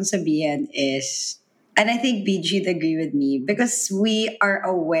 gusto ko lang sabihin is, and I think BG'd agree with me, because we are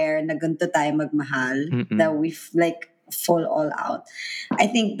aware na ganito tayo magmahal, that we've like fall all out.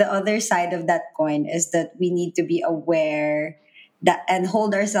 I think the other side of that coin is that we need to be aware that and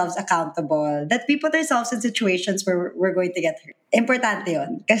hold ourselves accountable, that we put ourselves in situations where we're going to get hurt. Importante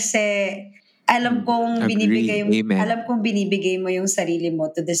yun. Kasi alam kong binibigay mo yung sarili mo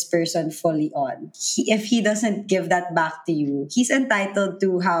to this person fully on. If he doesn't give that back to you, he's entitled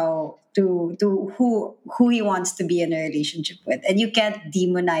to who he wants to be in a relationship with. And you can't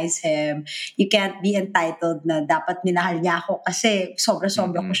demonize him. You can't be entitled na dapat minahal niya ako kasi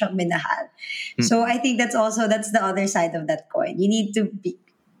sobra-sobra ko siyang minahal. So I think that's the other side of that coin. You need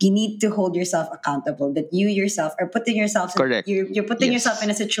to hold yourself accountable, that you yourself are putting yourself you're putting yourself in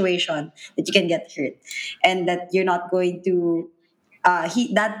a situation that you can get hurt, and that you're not going to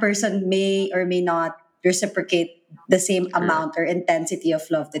that person may or may not reciprocate the same amount or intensity of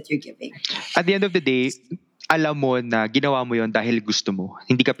love that you're giving. At the end of the day, alam mo na ginawa mo yon dahil gusto mo.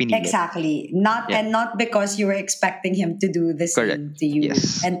 Hindi ka pinilit. Exactly. And not because you were expecting him to do the same to you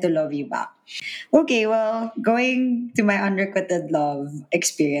and to love you back. Okay, well, going to my unrequited love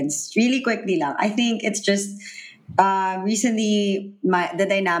experience, really quickly lang. I think it's just recently the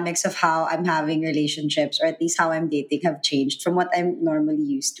dynamics of how I'm having relationships, or at least how I'm dating, have changed from what I'm normally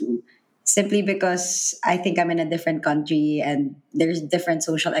used to. Simply because I think I'm in a different country and there's different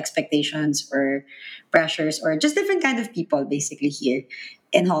social expectations or pressures or just different kind of people basically here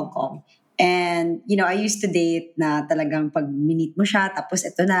in Hong Kong. And, I used to date na talagang pag minit mo siya, tapos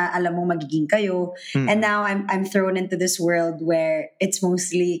ito na, alam mo magiging kayo. And now I'm thrown into this world where it's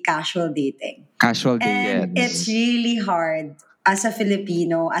mostly casual dating. Casual dating. And it's really hard as a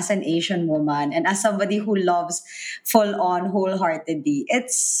Filipino, as an Asian woman, and as somebody who loves full on wholeheartedly.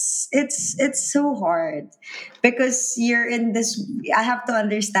 It's so hard because you're in this. I have to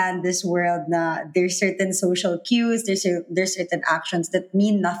understand this world. Na there's certain social cues. There's certain actions that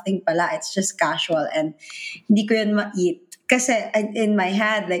mean nothing pala. It's just casual, and hindi ko yun ma-eat. Kasi in my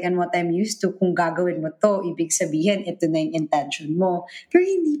head, like, and what I'm used to, kung gagawin mo to, ibig sabihin, ito na yung intention mo. Pero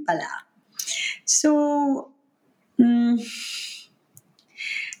hindi pala. So,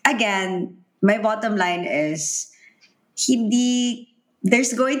 again, my bottom line is,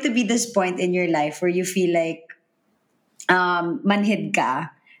 there's going to be this point in your life where you feel like manhid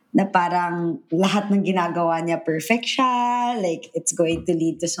ka, na parang lahat ng ginagawa niya perfect siya, like it's going to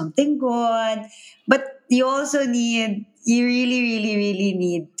lead to something good. But you really, really, really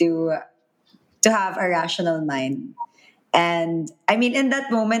need to have a rational mind. And, I mean, in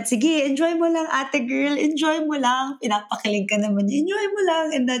that moment, sige, enjoy mo lang, ate girl, enjoy mo lang. Pinapakilig ka naman niya, enjoy mo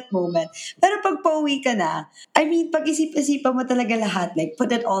lang in that moment. Pero pag pauwi ka na, I mean, pag-isip-isipan mo talaga lahat, like,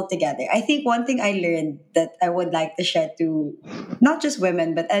 put it all together. I think one thing I learned that I would like to share to not just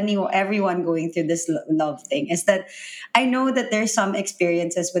women, but everyone going through this love thing is that I know that there's some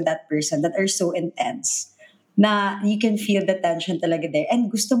experiences with that person that are so intense na you can feel the tension talaga there.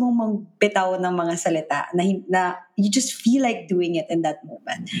 And gusto mong magbitaw ng mga salita na you just feel like doing it in that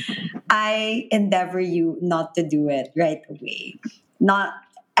moment. I endeavor you not to do it right away.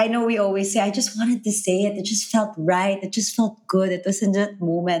 I know we always say, I just wanted to say it. It just felt right. It just felt good. It was in that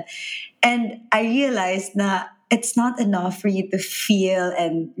moment. And I realized na it's not enough for you to feel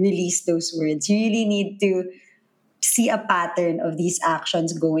and release those words. You really need to see a pattern of these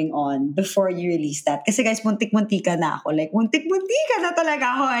actions going on before you release that. Kasi guys, muntik-muntika na ako. Like, muntik-muntika na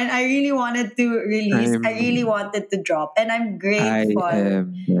talaga ako. And I really wanted to release. I really wanted to drop. And I'm grateful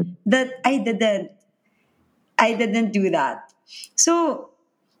that I didn't do that. So,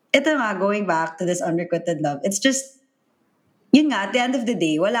 ito nga, going back to this unrequited love, it's just, yun nga, at the end of the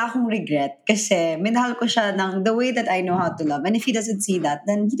day, wala akong regret kasi minahal ko siya ng the way that I know how to love. And if he doesn't see that,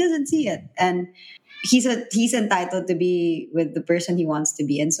 then he doesn't see it. And he's entitled to be with the person he wants to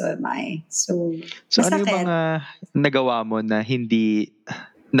be, and so am I. So ano yung mga nagawa mo na hindi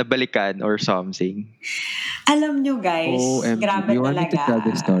nabalikan or something? Alam nyo guys, grabe you talaga. Want me to tell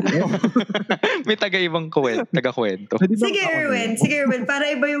the story? May taga-kwento. Sige Erwin, para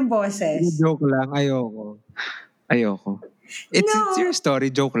iba yung boses. Joke lang, ayoko. It's your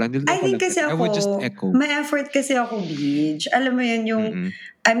story, joke lang. I think kasi I would just echo. May effort kasi ako, Beach. Alam mo yun, yung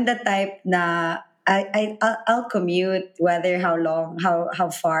I'm the type na I'll commute whether how long, how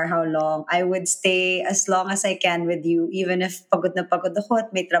far, how long. I would stay as long as I can with you, even if pagod na pagod ako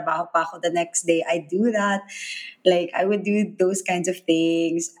at may trabaho pa ako the next day. I do that. Like, I would do those kinds of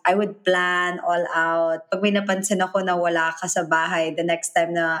things. I would plan all out. Pag may napansin ako na wala ka sa bahay, the next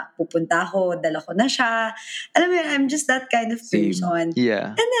time na pupunta ako, dala ko na siya. Alam mo yun, I'm just that kind of person.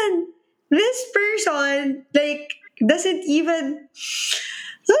 Yeah. And then, this person, like, doesn't even...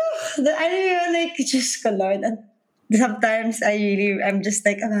 I don't know, like, just ko, Lord. And sometimes I'm just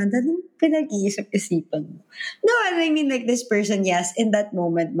like, Amanda, anong pinag-iisip-isipan mo? No, I mean, like, this person, yes, in that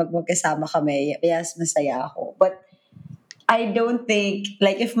moment, magkasama kami, yes, masaya ako. But I don't think,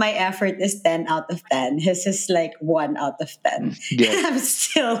 like, if my effort is 10 out of 10, his is like 1 out of 10. Yeah. I'm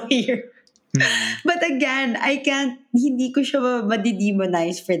still here. But again, hindi ko siya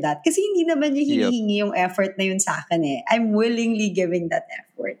madidemonize for that. Kasi hindi naman niya hinihingi yung effort na yun sa akin eh. I'm willingly giving that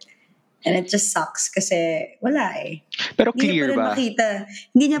effort. And it just sucks kasi wala eh. Pero clear ba?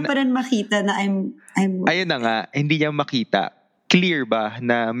 Hindi niya pa rin makita na I'm... Ayun na nga, hindi niya makita. Clear ba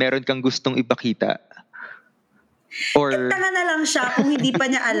na meron kang gustong ipakita? Or... Tanga na lang siya kung hindi pa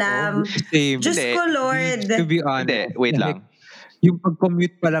niya alam. Diyos ko, Lord. To be honest. Hindi, wait lang. Yung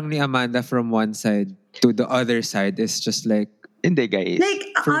pag-commute pa lang ni Amanda from one side to the other side is just like... Hindi, guys.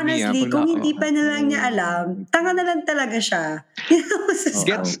 Like, honestly, kung hindi pa na lang niya alam, tanga na lang talaga siya.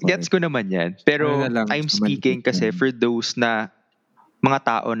 Gets ko naman yan. Pero I'm speaking kasi for those na mga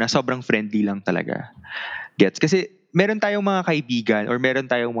tao na sobrang friendly lang talaga. Gets? Kasi meron tayong mga kaibigan or meron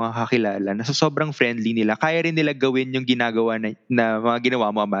tayong mga kakilala na sobrang friendly nila. Kaya rin nila gawin yung ginagawa na mga ginawa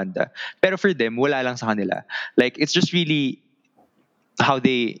mo, Amanda. Pero for them, wala lang sa kanila. Like, it's just really... how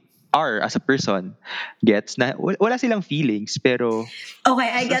they are as a person. Gets na wala silang feelings pero okay,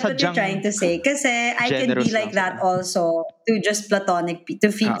 I get what you're trying to say kasi I can be like that also to just platonic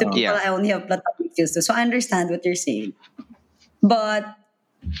to people I only have platonic feels to. So I understand what you're saying, but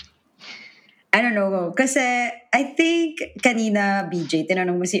I don't know kasi I think kanina BJ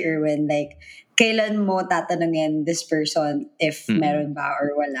tinanong mo si Erwin like kailan mo tatanungin this person if meron ba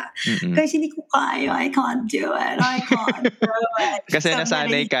or wala. Kasi hindi ko kaya. I can't do it. Kasi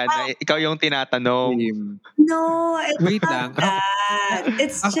nasanay ka na ikaw yung tinatanong. No, it's wait not lang. that.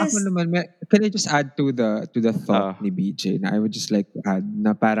 It's just... Ako naman, can I just add to the thought ni BJ na I would just like to add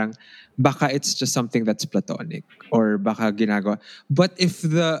na parang baka it's just something that's platonic or baka ginagawa. But if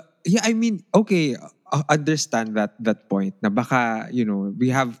okay, understand that point na baka we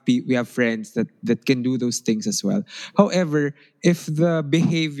have friends that can do those things as well. However, if the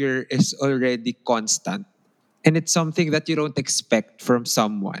behavior is already constant and it's something that you don't expect from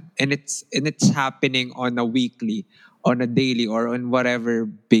someone and it's happening on a weekly, on a daily or on whatever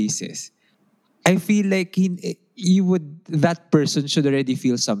basis, I feel like that person should already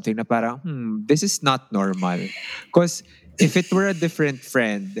feel something na parang this is not normal. Because if it were a different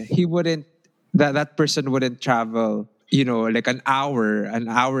friend, he wouldn't that person wouldn't travel, like an hour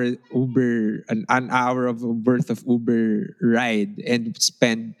Uber, an hour of worth of Uber ride and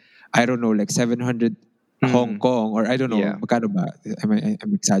spend, I don't know, like 700 Hong Kong or I don't know, magkano ba?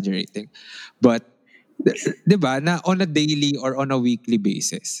 I'm exaggerating. But, diba, na on a daily or on a weekly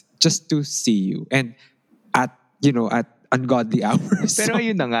basis, just to see you and at ungodly hours. Pero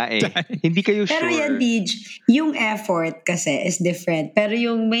yun na nga eh. Hindi kayo sure. Pero yan, Beach, yung effort kasi is different. Pero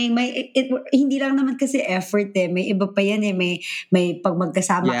yung hindi lang naman kasi effort eh. May iba pa yan eh. May pag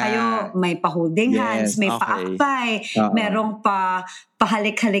magkasama kayo, may pa-holding hands, may pa-akpay, merong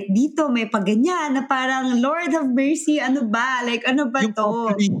pahalik-halik dito, may pa-ganyan na parang, Lord have mercy, ano ba? Like, ano ba yung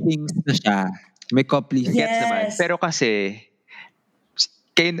to? Yung things na siya. May couple Gets naman. Pero kasi,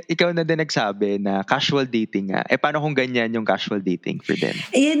 ikaw na din nagsabi na casual dating nga. Paano kung ganyan yung casual dating for them?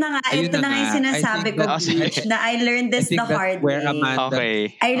 Ayun na nga, ito na nga yung sinasabi ko, Beach, na I learned this the hard way.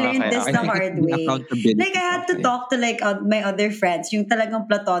 I learned this the hard way. Like, I had to talk to like my other friends, yung talagang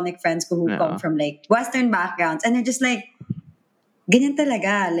platonic friends ko who come from like Western backgrounds, and they're just like, ganyan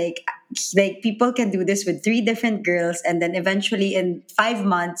talaga. Like people can do this with 3 different girls, and then eventually in 5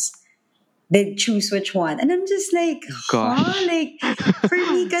 months, they choose which one. And I'm just like, like, for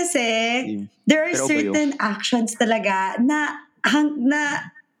me kasi, there are certain actions talaga na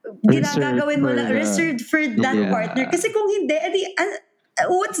ginagagawin mo lang, reserved for that partner. Kasi kung hindi,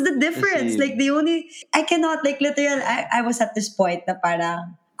 what's the difference? Like, I cannot, like, literal, I was at this point na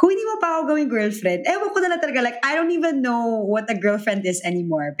parang, kung hindi mo pa ako gawing girlfriend, ewan ko na lang talaga, like, I don't even know what a girlfriend is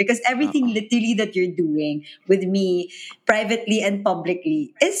anymore. Because everything literally that you're doing with me, privately and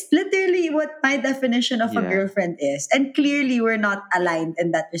publicly, is literally what my definition of a girlfriend is. And clearly, we're not aligned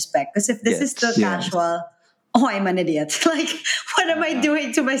in that respect. Because if this is still casual, I'm an idiot. Like, what am I doing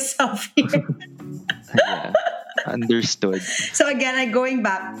to myself here? Understood. So again, going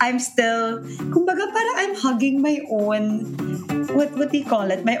back, I'm still, kumbaga parang I'm hugging my own, what do you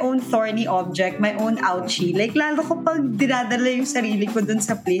call it? My own thorny object, my own ouchie. Like, lalo ko pag dinadala yung sarili ko dun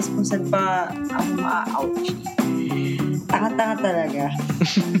sa place kung saan pa ako ma-ouchie. Tanga-tanga talaga.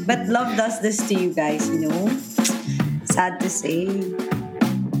 But love does this to you guys, you know? Sad to say.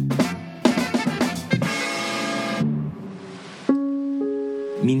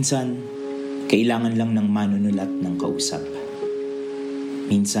 Minsan, kailangan lang ng manunulat ng kausap.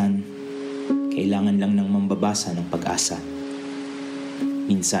 Minsan, kailangan lang ng mambabasa ng pag-asa.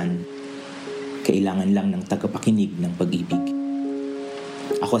 Minsan, kailangan lang ng tagapakinig ng pag-ibig.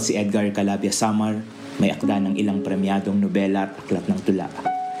 Ako si Edgar Calabia Samar, may akda ng ilang premyadong nobela at aklat ng tula.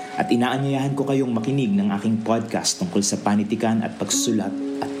 At inaanyayahan ko kayong makinig ng aking podcast tungkol sa panitikan at pagsusulat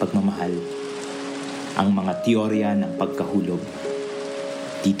at pagmamahal. Ang mga teorya ng pagkahulog.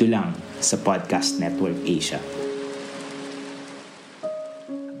 Dito lang sa Podcast Network Asia.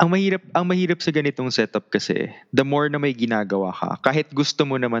 Ang mahirap sa ganitong setup kasi, the more na may ginagawa ka, kahit gusto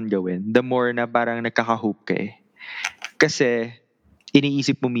mo naman gawin, the more na parang nagkaka-hope ka eh. Kasi,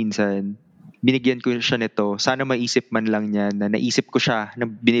 iniisip mo minsan, binigyan ko siya nito, sana maisip man lang niya na naisip ko siya na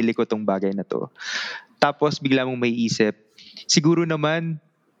binili ko tong bagay na to. Tapos, bigla mong may isip, siguro naman,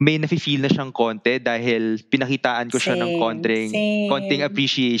 may nafe-feel na siyang konti dahil pinakitaan ko siya ng konting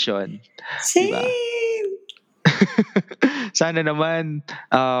appreciation. Same. Diba? Sana naman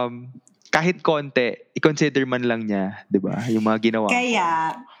kahit konti, i-consider man lang niya, 'di ba? Yung mga ginawa.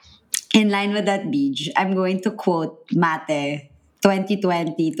 Kaya in line with that, Beach, I'm going to quote Mate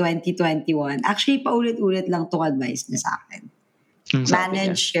 2020, 2021. Actually, paulit-ulit lang tong advice niya sa akin.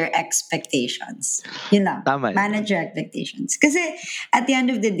 Manage your expectations. Yun lang. Tama. Manage your expectations. Kasi at the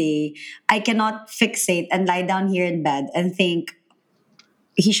end of the day, I cannot fixate and lie down here in bed and think,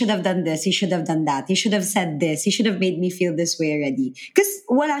 he should have done this, he should have done that, he should have said this, he should have made me feel this way already. Because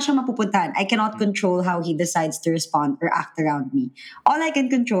wala siyang mapupuntahan. I cannot control how he decides to respond or act around me. All I can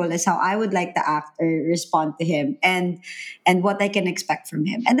control is how I would like to act or respond to him and what I can expect from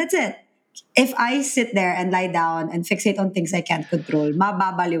him. And that's it. If I sit there and lie down and fixate on things I can't control,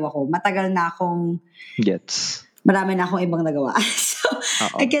 mababaliw ako. Matagal na akong... Gets. Marami na akong ibang nagawa. So,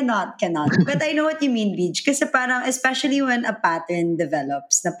 I cannot. But I know what you mean, Beach. Kasi parang, especially when a pattern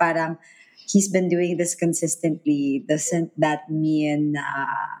develops, na parang, he's been doing this consistently, doesn't that mean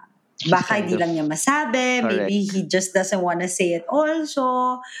baka hindi lang niya masabi, correct. Maybe he just doesn't want to say it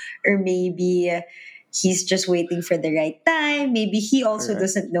also, or maybe... he's just waiting for the right time. Maybe he also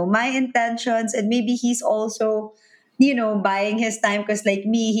doesn't know my intentions. And maybe he's also, buying his time because like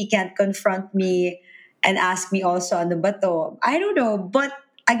me, he can't confront me and ask me also, ano ba to? I don't know. But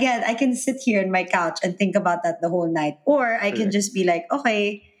again, I can sit here on my couch and think about that the whole night. Or I can just be like,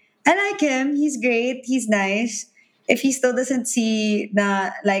 okay, I like him. He's great. He's nice. If he still doesn't see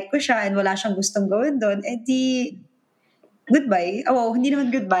na like ko siya and wala siyang gustong gawin doon, edi... goodbye. Oh, hindi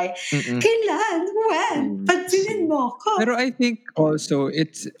naman goodbye. Kailan? When? Pansinin mo ko. Pero I think also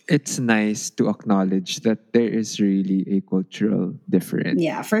it's nice to acknowledge that there is really a cultural difference.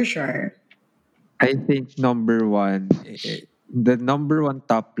 Yeah, for sure. I think the number one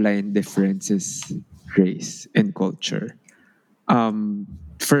top line difference is race and culture.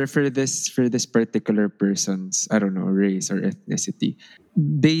 For this particular person's, I don't know, race or ethnicity,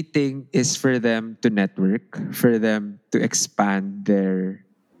 dating is for them to network, for them to expand their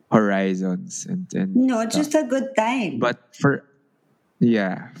horizons and no, stuff. just a good time. But for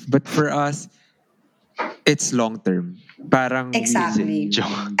us, it's long term. Parang exactly.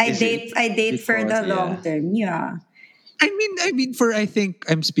 I date for the long term. Yeah. I think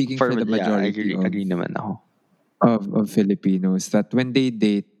I'm speaking for the majority agree naman ako. Of Filipinos that when they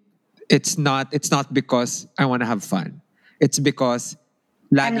date, it's not because I want to have fun. It's because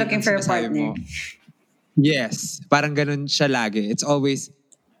I'm looking for a partner. Yes, parang ganun siya lagi. It's always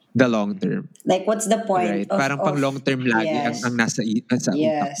the long term. Like, what's the point? Right? Parang pang long term lagi ang nasa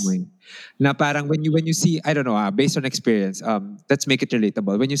utak mo. Na parang when you see, I don't know, based on experience, let's make it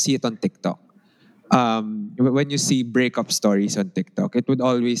relatable. When you see it on TikTok, when you see breakup stories on TikTok, it would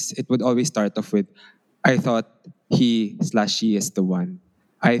always start off with, I thought he/she is the one.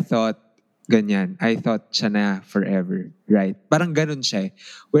 I thought ganyan. I thought siya na forever, right? Parang ganun siya.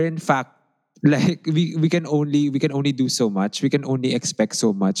 Where in fact, like we can only do so much. We can only expect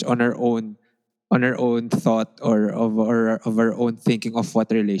so much on our own thought or of our own thinking of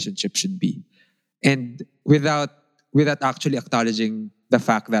what a relationship should be. And without actually acknowledging the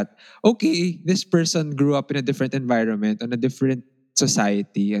fact that, okay, this person grew up in a different environment, on a different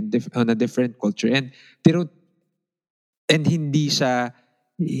society, and on a different culture, and they don't, and hindi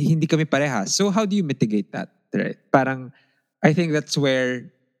kami parehas. So how do you mitigate that, right? Parang, I think that's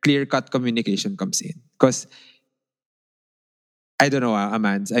where clear-cut communication comes in. Because, I don't know,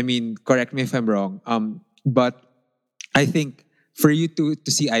 Amans, I mean, correct me if I'm wrong, but I think for you to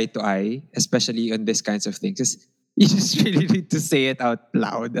see eye to eye, especially on these kinds of things, is you just really need to say it out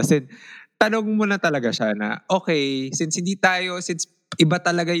loud. As in, tanong mo na talaga siya na, okay, since iba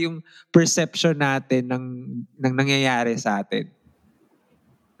talaga yung perception natin ng nangyayari sa atin,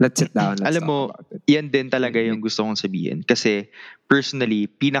 let's sit down, let's Alam talk mo, about it. yan din talaga yung gusto kong sabihin. Kasi, personally,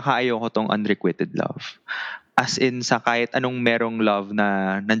 pinakaayaw ko tong unrequited love. As in, sa kahit anong merong love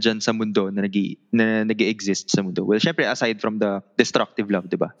na nandyan sa mundo, na nag-exist sa mundo. Well, syempre, aside from the destructive love,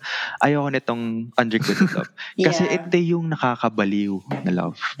 di ba? Ayaw ko nitong unrequited love. Kasi ito yung nakakabaliw na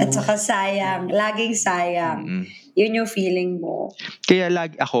love. At saka sayang. Laging sayang. Yun yung feeling mo. Kaya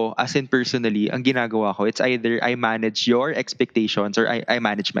ako, as in personally, ang ginagawa ko, it's either I manage your expectations or I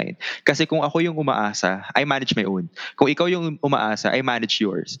manage mine. Kasi kung ako yung umaasa, I manage my own. Kung ikaw yung umaasa, I manage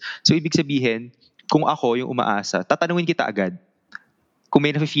yours. So, ibig sabihin, kung ako yung umaasa, tatanungin kita agad. Kung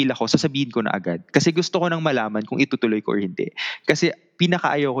may nafe-feel ako, sasabihin ko na agad. Kasi gusto ko nang malaman kung itutuloy ko or hindi. Kasi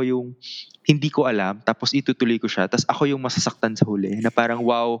pinakaayaw ko yung hindi ko alam, tapos itutuloy ko siya, tapos ako yung masasaktan sa huli. Na parang,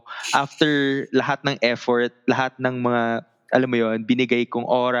 wow, after lahat ng effort, lahat ng mga, alam mo yun, binigay kong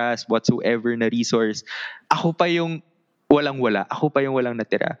oras, whatsoever na resource, ako pa yung walang-wala. Ako pa yung walang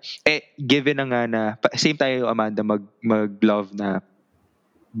natira. Given na nga na, same tayo, Amanda, mag-love na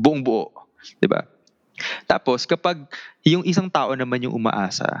buong-buo. Diba? Tapos, kapag yung isang tao naman yung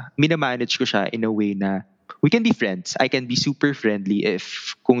umaasa, minamanage ko siya in a way na we can be friends. I can be super friendly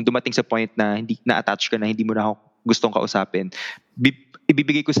if kung dumating sa point na hindi na-attach ka na, hindi mo na ako gustong kausapin,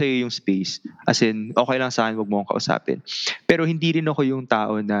 ibibigay ko sa'yo yung space. As in, okay lang sa akin, wag mo akong kausapin. Pero hindi rin ako yung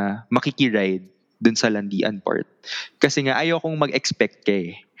tao na makikiride dun sa landian part. Kasi nga, ayokong mag-expect ka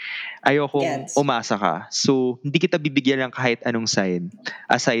eh. Ayokong umasa ka. So, hindi kita bibigyan ng kahit anong sign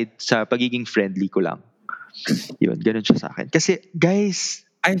aside sa pagiging friendly ko lang. Yun, ganun siya sa akin. Kasi, guys,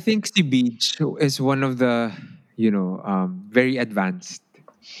 I think si Beach is one of the, very advanced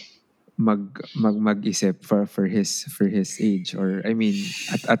mag-isip for his age, or I mean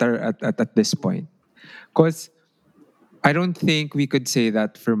at this point. Because I don't think we could say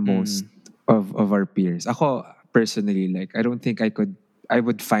that for most of our peers. Ako personally, like, I don't think I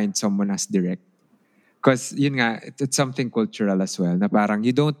would find someone as direct. Because yun nga, it's something cultural as well, na parang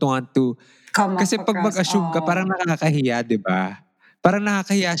you don't want to, kasi pag mag-assume ka, parang nakakahiya, di ba? Parang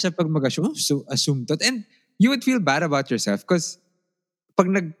nakakahiya siya pag mag-assume, so assume to. And you would feel bad about yourself because pag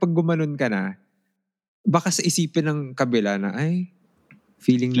gumanon ka na, baka sa isipin ng kabila na, ay,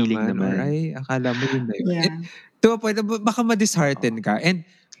 feeling naman. Or ay, akala mo yun na yun. Yeah. To a point, baka ma-dishearten ka. And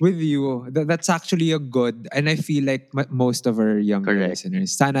with you, that's actually a good, and I feel like most of our younger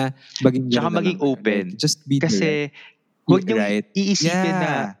listeners, sana maging open. Like, just be kasi huwag niyong iisipin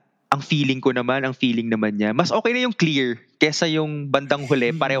na ang feeling naman niya. Mas okay na yung clear kesa yung bandang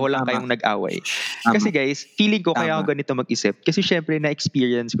huli, pareho lang kayong nag-away. Kasi guys, feeling ko kaya ako ganito mag-isip. Kasi syempre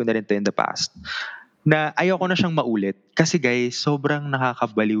na-experience ko na rin to in the past. Na ayoko na siyang maulit. Kasi guys, sobrang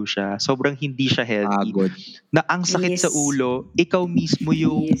nakakabaliw siya. Sobrang hindi siya healthy. Na ang sakit sa ulo, ikaw mismo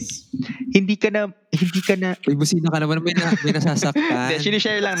yung hindi ka na Uy, busina ka naman, may nasasaktan.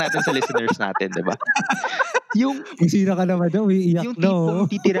 Sinishare lang natin sa listeners natin, di ba? Yung busina ka naman daw, iiyak yung tipong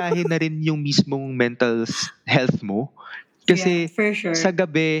titirahin na rin yung mismong mental health mo. Kasi for sure. sa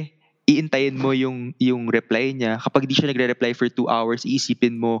gabi, iintayin mo yung reply niya. Kapag di siya nagre-reply for 2 hours,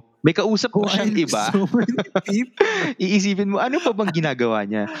 iisipin mo, may kausap pa siyang iba. Iisipin mo, ano pa bang ginagawa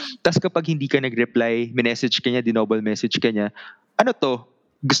niya? Tapos kapag hindi ka nag-reply, minessage ka niya, dinoble message ka niya, ano to?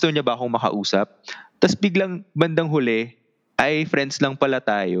 Gusto niya ba akong makausap? Tapos biglang bandang huli, ay friends lang pala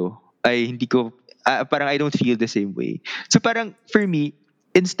tayo. Ay hindi ko, parang I don't feel the same way. So parang for me,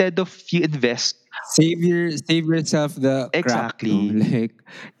 instead of you invest, save yourself the exactly crap, no? Like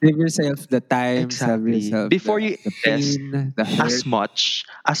save yourself the time, save yourself before the, you the invest pain, the hurt.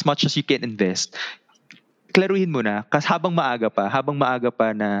 as much as you can invest. Klaruhin mo na kasi habang maaga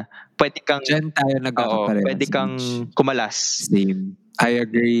pa na pwede kang Diyan tayo nagkakapareho. Pwede kang kumalas. Same. I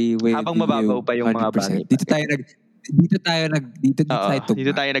agree with habang mababaw pa yung 100%. Mga bagay. Dito tayo nagtagpo.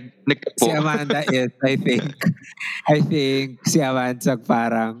 Si Amanda is, I think si Amanda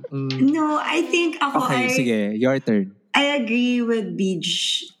parang No, I think ako sige, your turn. I agree with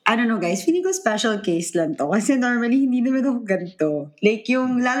Beach. I don't know guys, feeling ko special case lang to kasi normally hindi naman ako ganito. Like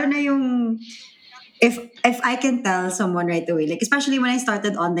yung lalo na yung if I can tell someone right away, like especially when I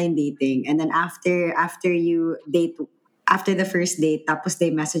started online dating and then after you date after the first date tapos they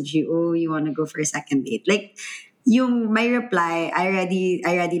message you, oh, you want to go for a second date, like yung my reply, I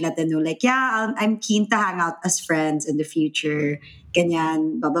already let them know, like, yeah, I'm keen to hang out as friends in the future.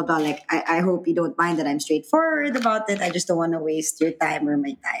 Ganyan, blah, blah, blah. Like, I hope you don't mind that I'm straightforward about it. I just don't want to waste your time or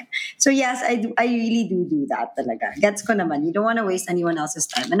my time. So yes, I really do that talaga. Gets ko naman. You don't want to waste anyone else's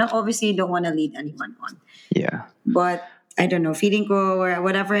time. And obviously, you don't want to lead anyone on. Yeah. But, I don't know, feeling ko, or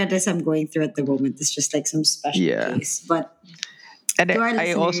whatever it is I'm going through at the moment is just like some special case. But, and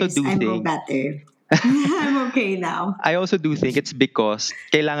I also do think better. I'm okay now. I also do think it's because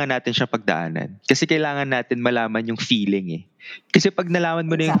kailangan natin siya pagdaanan. Kasi kailangan natin malaman yung feeling eh. Kasi pag nalaman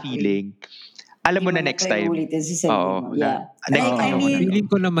mo na yung feeling, alam mo na next time. Oo. Yeah. Feeling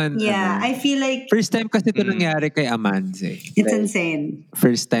ko naman. Yeah, I feel like first time kasi ito nangyari kay Amanda. It's insane.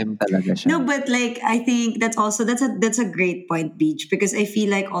 First time talaga siya. No, but like I think that's a great point, Beach, because I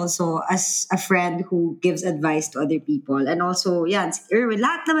feel like also as a friend who gives advice to other people and also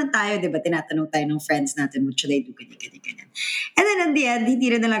lahat naman tayo, 'di ba? Tinatanong tayo ng friends natin, what should I do, ganyan. And then at the end,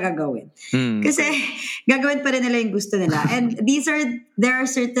 hindi rin nila gagawin. Kasi gagawin pa rin nila yung gusto nila. And there are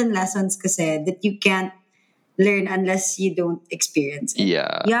certain lessons kasi that you can't learn unless you don't experience it.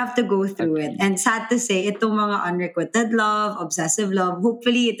 Yeah. You have to go through it. And sad to say, itong mga unrequited love, obsessive love,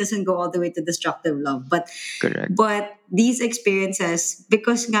 hopefully it doesn't go all the way to destructive love. But correct. But these experiences,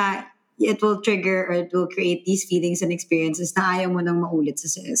 because nga, it will trigger or it will create these feelings and experiences na ayaw mo nang maulit sa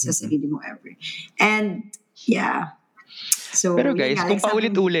sarili mo ever. And yeah. So, pero guys, kung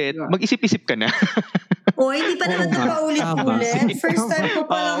paulit-ulit, mag-isip-isip ka na. Hindi pa naman ito paulit-ulit. First time ko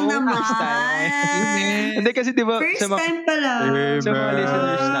pa lang naman. Hindi kasi diba, First time pa lang. Sa mga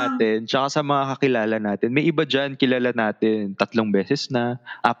listeners natin, tsaka sa mga kakilala natin, may iba dyan, kilala natin 3 beses na,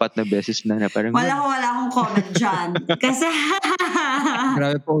 4 na beses na parang... Wala akong comment dyan. Kasi...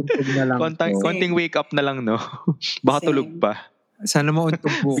 Grabe po, untog na lang. Konting wake up na lang, no? Baka tulog pa. Sana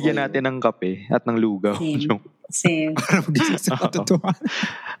mauntog po. Bigyan natin ng kape at ng lugaw. Same. Para mag-isip sa katotohanan.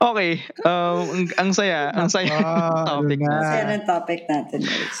 Okay. Ang saya topic natin. Saya ng topic natin,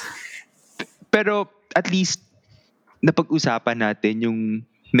 guys. Pero at least napag-usapan natin yung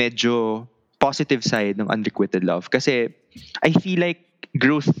medyo positive side ng unrequited love. Kasi I feel like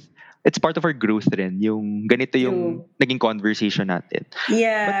growth, it's part of our growth rin. Yung ganito yung naging conversation natin.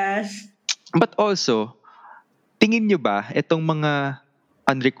 Yes. But also, tingin nyo ba itong mga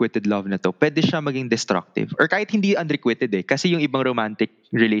unrequited love na to, pwede siya maging destructive? Or kahit hindi unrequited kasi yung ibang romantic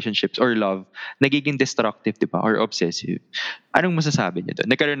relationships or love, nagiging destructive, di ba? Or obsessive. Anong masasabi niyo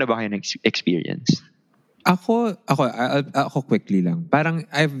doon? Nagkaroon na ba kayo ng experience? Ako quickly lang. Parang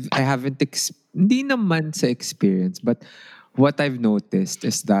I haven't, hindi naman sa experience, but what I've noticed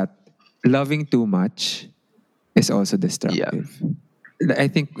is that loving too much is also destructive. Yeah. I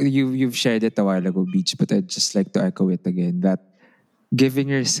think you've shared it a while ago, Beach, but I'd just like to echo it again, that giving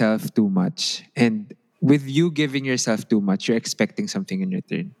yourself too much, and with you giving yourself too much, you're expecting something in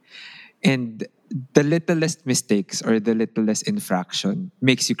return. And the littlest mistakes or the littlest infraction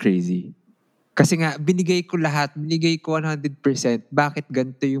makes you crazy. Kasi nga, binigay ko 100%, bakit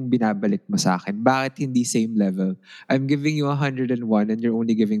ganito yung binabalik mo sa akin? Bakit hindi same level? I'm giving you 101 and you're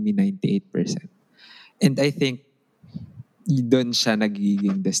only giving me 98%. And I think, doon siya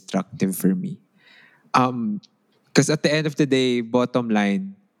nagiging destructive for me. Because at the end of the day, bottom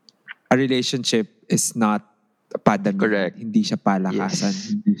line, a relationship is not padami. Correct. Hindi siya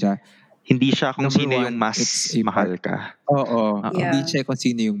palakasan. Yes. Hindi siya kung sino yung mas mahal ka. Oo. Hindi siya kung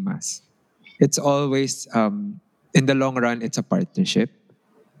sino yung mas. It's always, in the long run, it's a partnership.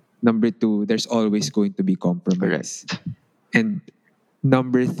 Number 2, there's always going to be compromise. Correct. And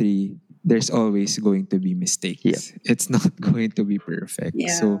number 3, there's always going to be mistakes. Yep. It's not going to be perfect.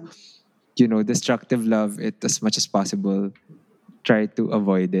 Yeah. So, destructive love, as much as possible, try to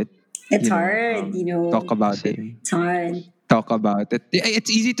avoid it. It's hard, Talk about it. It's hard. Talk about it. It's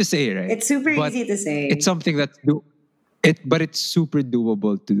easy to say, right? It's super easy to say. It's something but it's super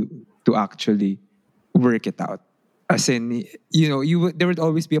doable to actually work it out. As in, there would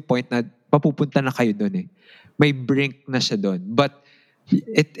always be a point na papupunta na kayo doon eh. May brink na siya doon. But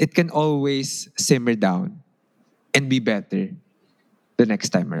it can always simmer down and be better the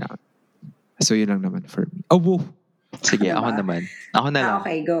next time around. So yun lang naman for me. Oh, whoa. Sige, ako naman. Ako na lang.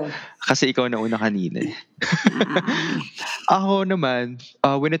 Okay, go. Kasi ikaw na una kanina eh. Ako naman,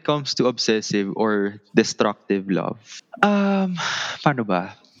 when it comes to obsessive or destructive love, paano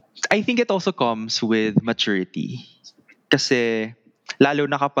ba? I think it also comes with maturity. Kasi, lalo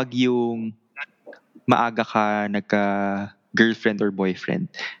na kapag yung maaga ka nagka-girlfriend or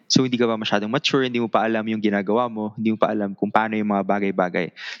boyfriend. So, hindi ka pa masyadong mature, hindi mo pa alam yung ginagawa mo, hindi mo pa alam kung paano yung mga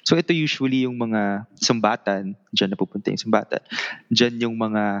bagay-bagay. So, ito usually yung mga sumbatan, dyan napupunta yung sumbatan. Dyan yung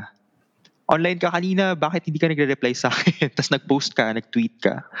mga, online ka kanina, bakit hindi ka nagre-reply sa akin? Tapos nag-post ka, nag-tweet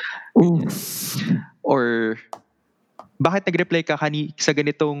ka. Or, bakit nag-reply ka sa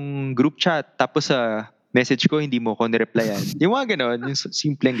ganitong group chat, tapos sa message ko, hindi mo ko nireplyan. Yung mga ganon, yung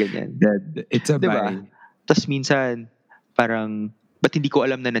simpleng ganyan. It's a diba? bye. Tapos minsan, parang, ba't hindi ko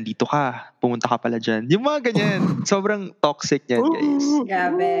alam na nandito ka? Pumunta ka pala dyan. Yung mga ganyan. Sobrang toxic yan, guys.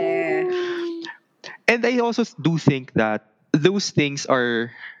 Grabe. And I also do think that those things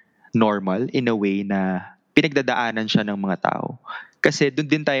are normal in a way na pinagdadaanan siya ng mga tao. Kasi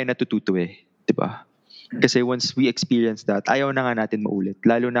doon din tayo natututo eh. Diba? Kasi once we experience that, ayaw na nga natin maulit.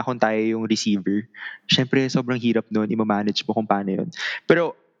 Lalo na kung tayo yung receiver. Siyempre, sobrang hirap nun. I-manage mo kung paano yun.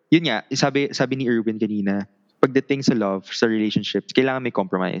 Pero, yun nga, sabi ni Erwin kanina, pagdating sa love, sa relationships, kailangan may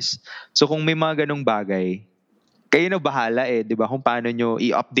compromise. So, kung may mga ganong bagay, kayo na bahala eh, di ba? Kung paano nyo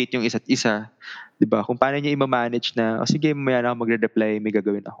i-update yung isa't isa. Di ba? Kung paano nyo i-manage na, sige, mamaya na ako magre-reply, may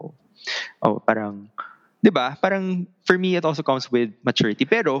gagawin ako. Parang, di ba? Parang, for me, it also comes with maturity.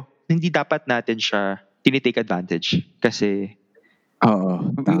 Pero, hindi dapat natin siya tinitake advantage. Kasi,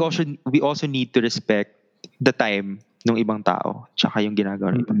 we also need to respect the time ng ibang tao, tsaka yung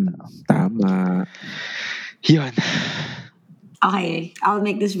ginagawa ng ibang tao. Tama. Yun. Okay, I'll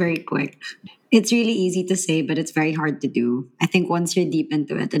make this very quick. It's really easy to say, but it's very hard to do. I think once you're deep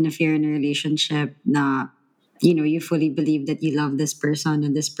into it, and if you're in a relationship na, you fully believe that you love this person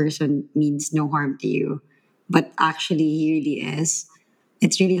and this person means no harm to you, but actually he really is,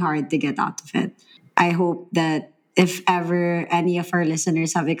 it's really hard to get out of it. I hope that if ever any of our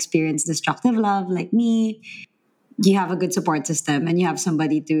listeners have experienced destructive love like me, you have a good support system and you have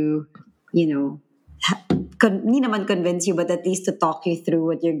somebody to, hindi naman convince you, but at least to talk you through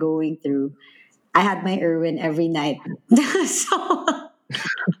what you're going through. I had my Erwin every night. So,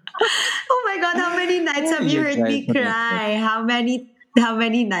 oh my God, how many nights have you heard me cry? How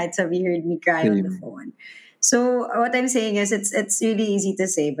many nights have you heard me cry on the phone? So what I'm saying is it's really easy to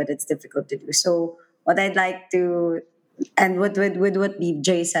say, but it's difficult to do. So what I'd like to, and with what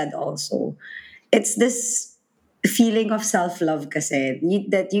Jay said also, it's this feeling of self-love kasi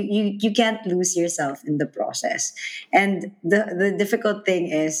that you can't lose yourself in the process. And the difficult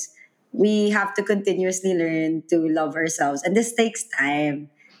thing is we have to continuously learn to love ourselves. And this takes time.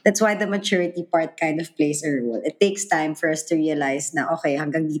 That's why the maturity part kind of plays a role. It takes time for us to realize na, okay,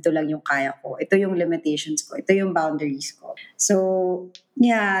 hanggang dito lang yung kaya ko. Ito yung limitations ko. Ito yung boundaries ko. So,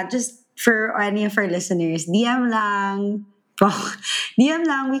 yeah, just for any of our listeners, DM lang. DM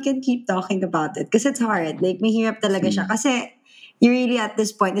lang, we can keep talking about it. Kasi it's hard. Like, mahirap talaga siya. Kasi, you're really at this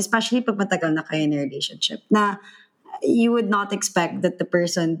point, especially pag matagal na kayo in a relationship, na you would not expect that the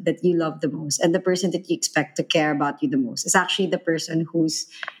person that you love the most and the person that you expect to care about you the most is actually the person who's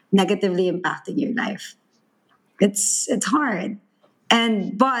negatively impacting your life. It's hard.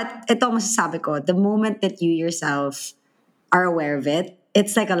 But ito masasabi ko, the moment that you yourself are aware of it,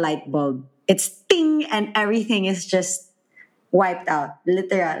 it's like a light bulb. It's ting and everything is just wiped out,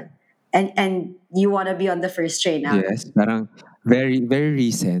 literal. And you want to be on the first train out. Yes, parang very, very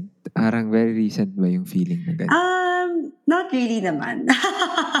recent. Parang very recent ba yung feeling na ganyan? Not really naman.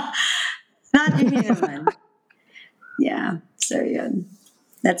 Not really naman. Yeah, so yun.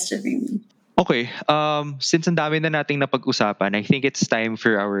 That's just me. Okay, since ang dami na nating napag-usapan, I think it's time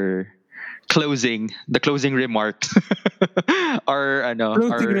for the closing remarks. Our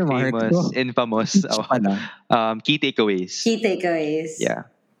famous, infamous key takeaways. Key takeaways. Yeah.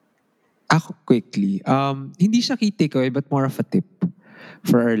 Ako quickly, hindi siya key takeaway but more of a tip.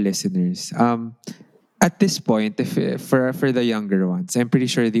 for our listeners. At this point, if for the younger ones, I'm pretty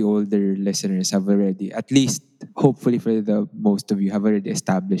sure the older listeners have already, at least hopefully for the most of you, have already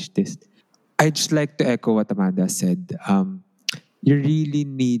established this. I'd just like to echo what Amanda said. You really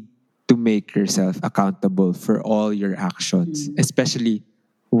need to make yourself accountable for all your actions, especially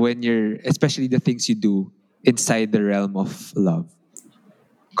especially the things you do inside the realm of love.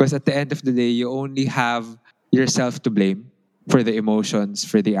 Because at the end of the day, you only have yourself to blame for the emotions,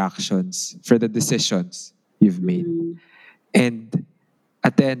 for the actions, for the decisions you've made. And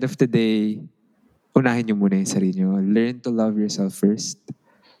at the end of the day, unahin nyo muna yung sarili nyo. Learn to love yourself first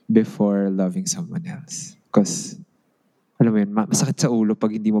before loving someone else. Because, alam mo yun, masakit sa ulo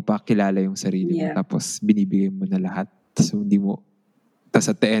pag hindi mo pa kilala yung sarili mo. Tapos binibigay mo na lahat. Tapos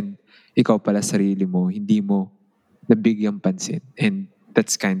at the end, ikaw pala sarili mo, hindi mo nabigyang pansin. And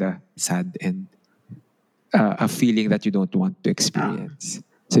that's kind of sad and a feeling that you don't want to experience.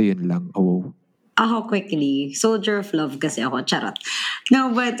 So yun lang. Oh. Ako quickly, soldier of love kasi ako, charot.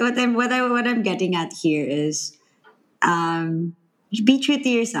 No, but what I'm getting at here is be true to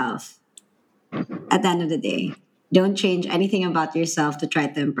yourself at the end of the day. Don't change anything about yourself to try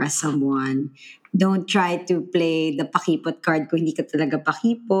to impress someone. Don't try to play the pakipot card kung hindi ka talaga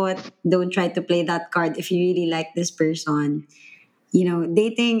pakipot. Don't try to play that card if you really like this person. You know,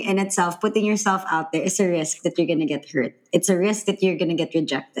 dating in itself, putting yourself out there is a risk that you're going to get hurt. It's a risk that you're going to get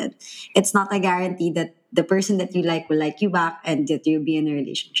rejected. It's not a guarantee that the person that you like will like you back and that you'll be in a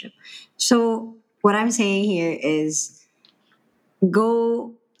relationship. So what I'm saying here is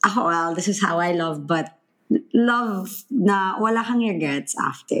this is how I love, but love na wala kang regrets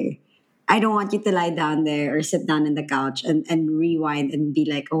after. I don't want you to lie down there or sit down on the couch and rewind and be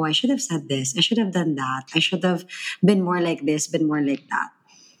like, oh, I should have said this. I should have done that. I should have been more like this, been more like that.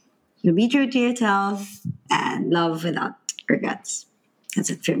 You be true to yourself and love without regrets. That's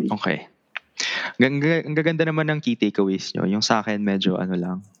it for me. Okay. Ang gaganda naman ng key takeaways nyo. Yung sa akin, medyo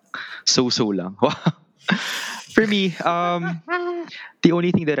lang. So-so lang. For me, the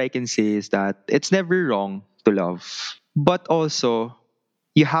only thing that I can say is that it's never wrong to love. But also,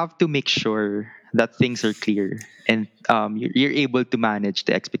 you have to make sure that things are clear and you're able to manage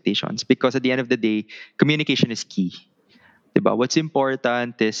the expectations. Because at the end of the day, communication is key. Diba? What's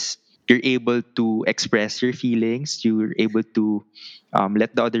important is you're able to express your feelings. You're able to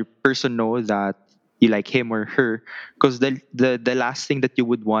let the other person know that you like him or her. Because the last thing that you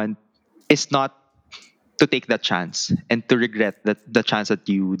would want is not to take that chance and to regret the chance that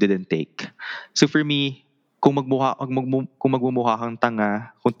you didn't take. So for me, kung magmumukha kang tanga,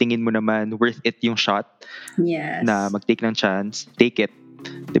 kung tingin mo naman worth it yung shot na mag-take ng chance, take it.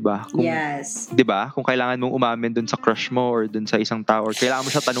 Diba? Diba? Kung kailangan mong umamin dun sa crush mo or dun sa isang tao or kailangan mo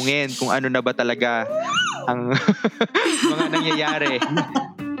siya tanungin kung ano na ba talaga ang mga nangyayari.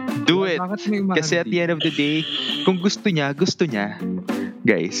 Do it. Kasi at the end of the day, kung gusto niya,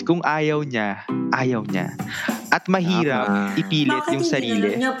 guys. Kung ayaw niya. At mahirap ipilit yung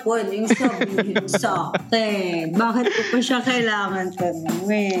sarili. Bakit hindi niya pwedeng sabihin sa akin? Bakit ko pa siya kailangan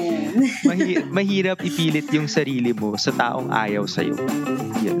tanungin? Mahirap ipilit yung sarili mo sa taong ayaw sa'yo.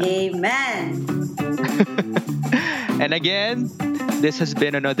 Amen! And again, this has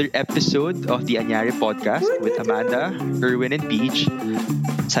been another episode of the Anyari Podcast with Amanda, Erwin, and Peach.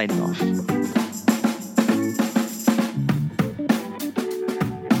 Signing off.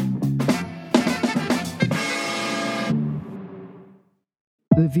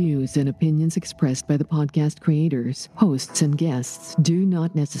 The views and opinions expressed by the podcast creators, hosts, and guests do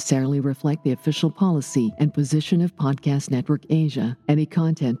not necessarily reflect the official policy and position of Podcast Network Asia. Any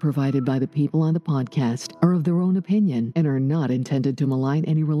content provided by the people on the podcast are of their own opinion and are not intended to malign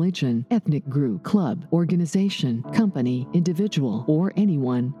any religion, ethnic group, club, organization, company, individual, or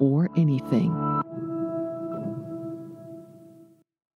anyone or anything.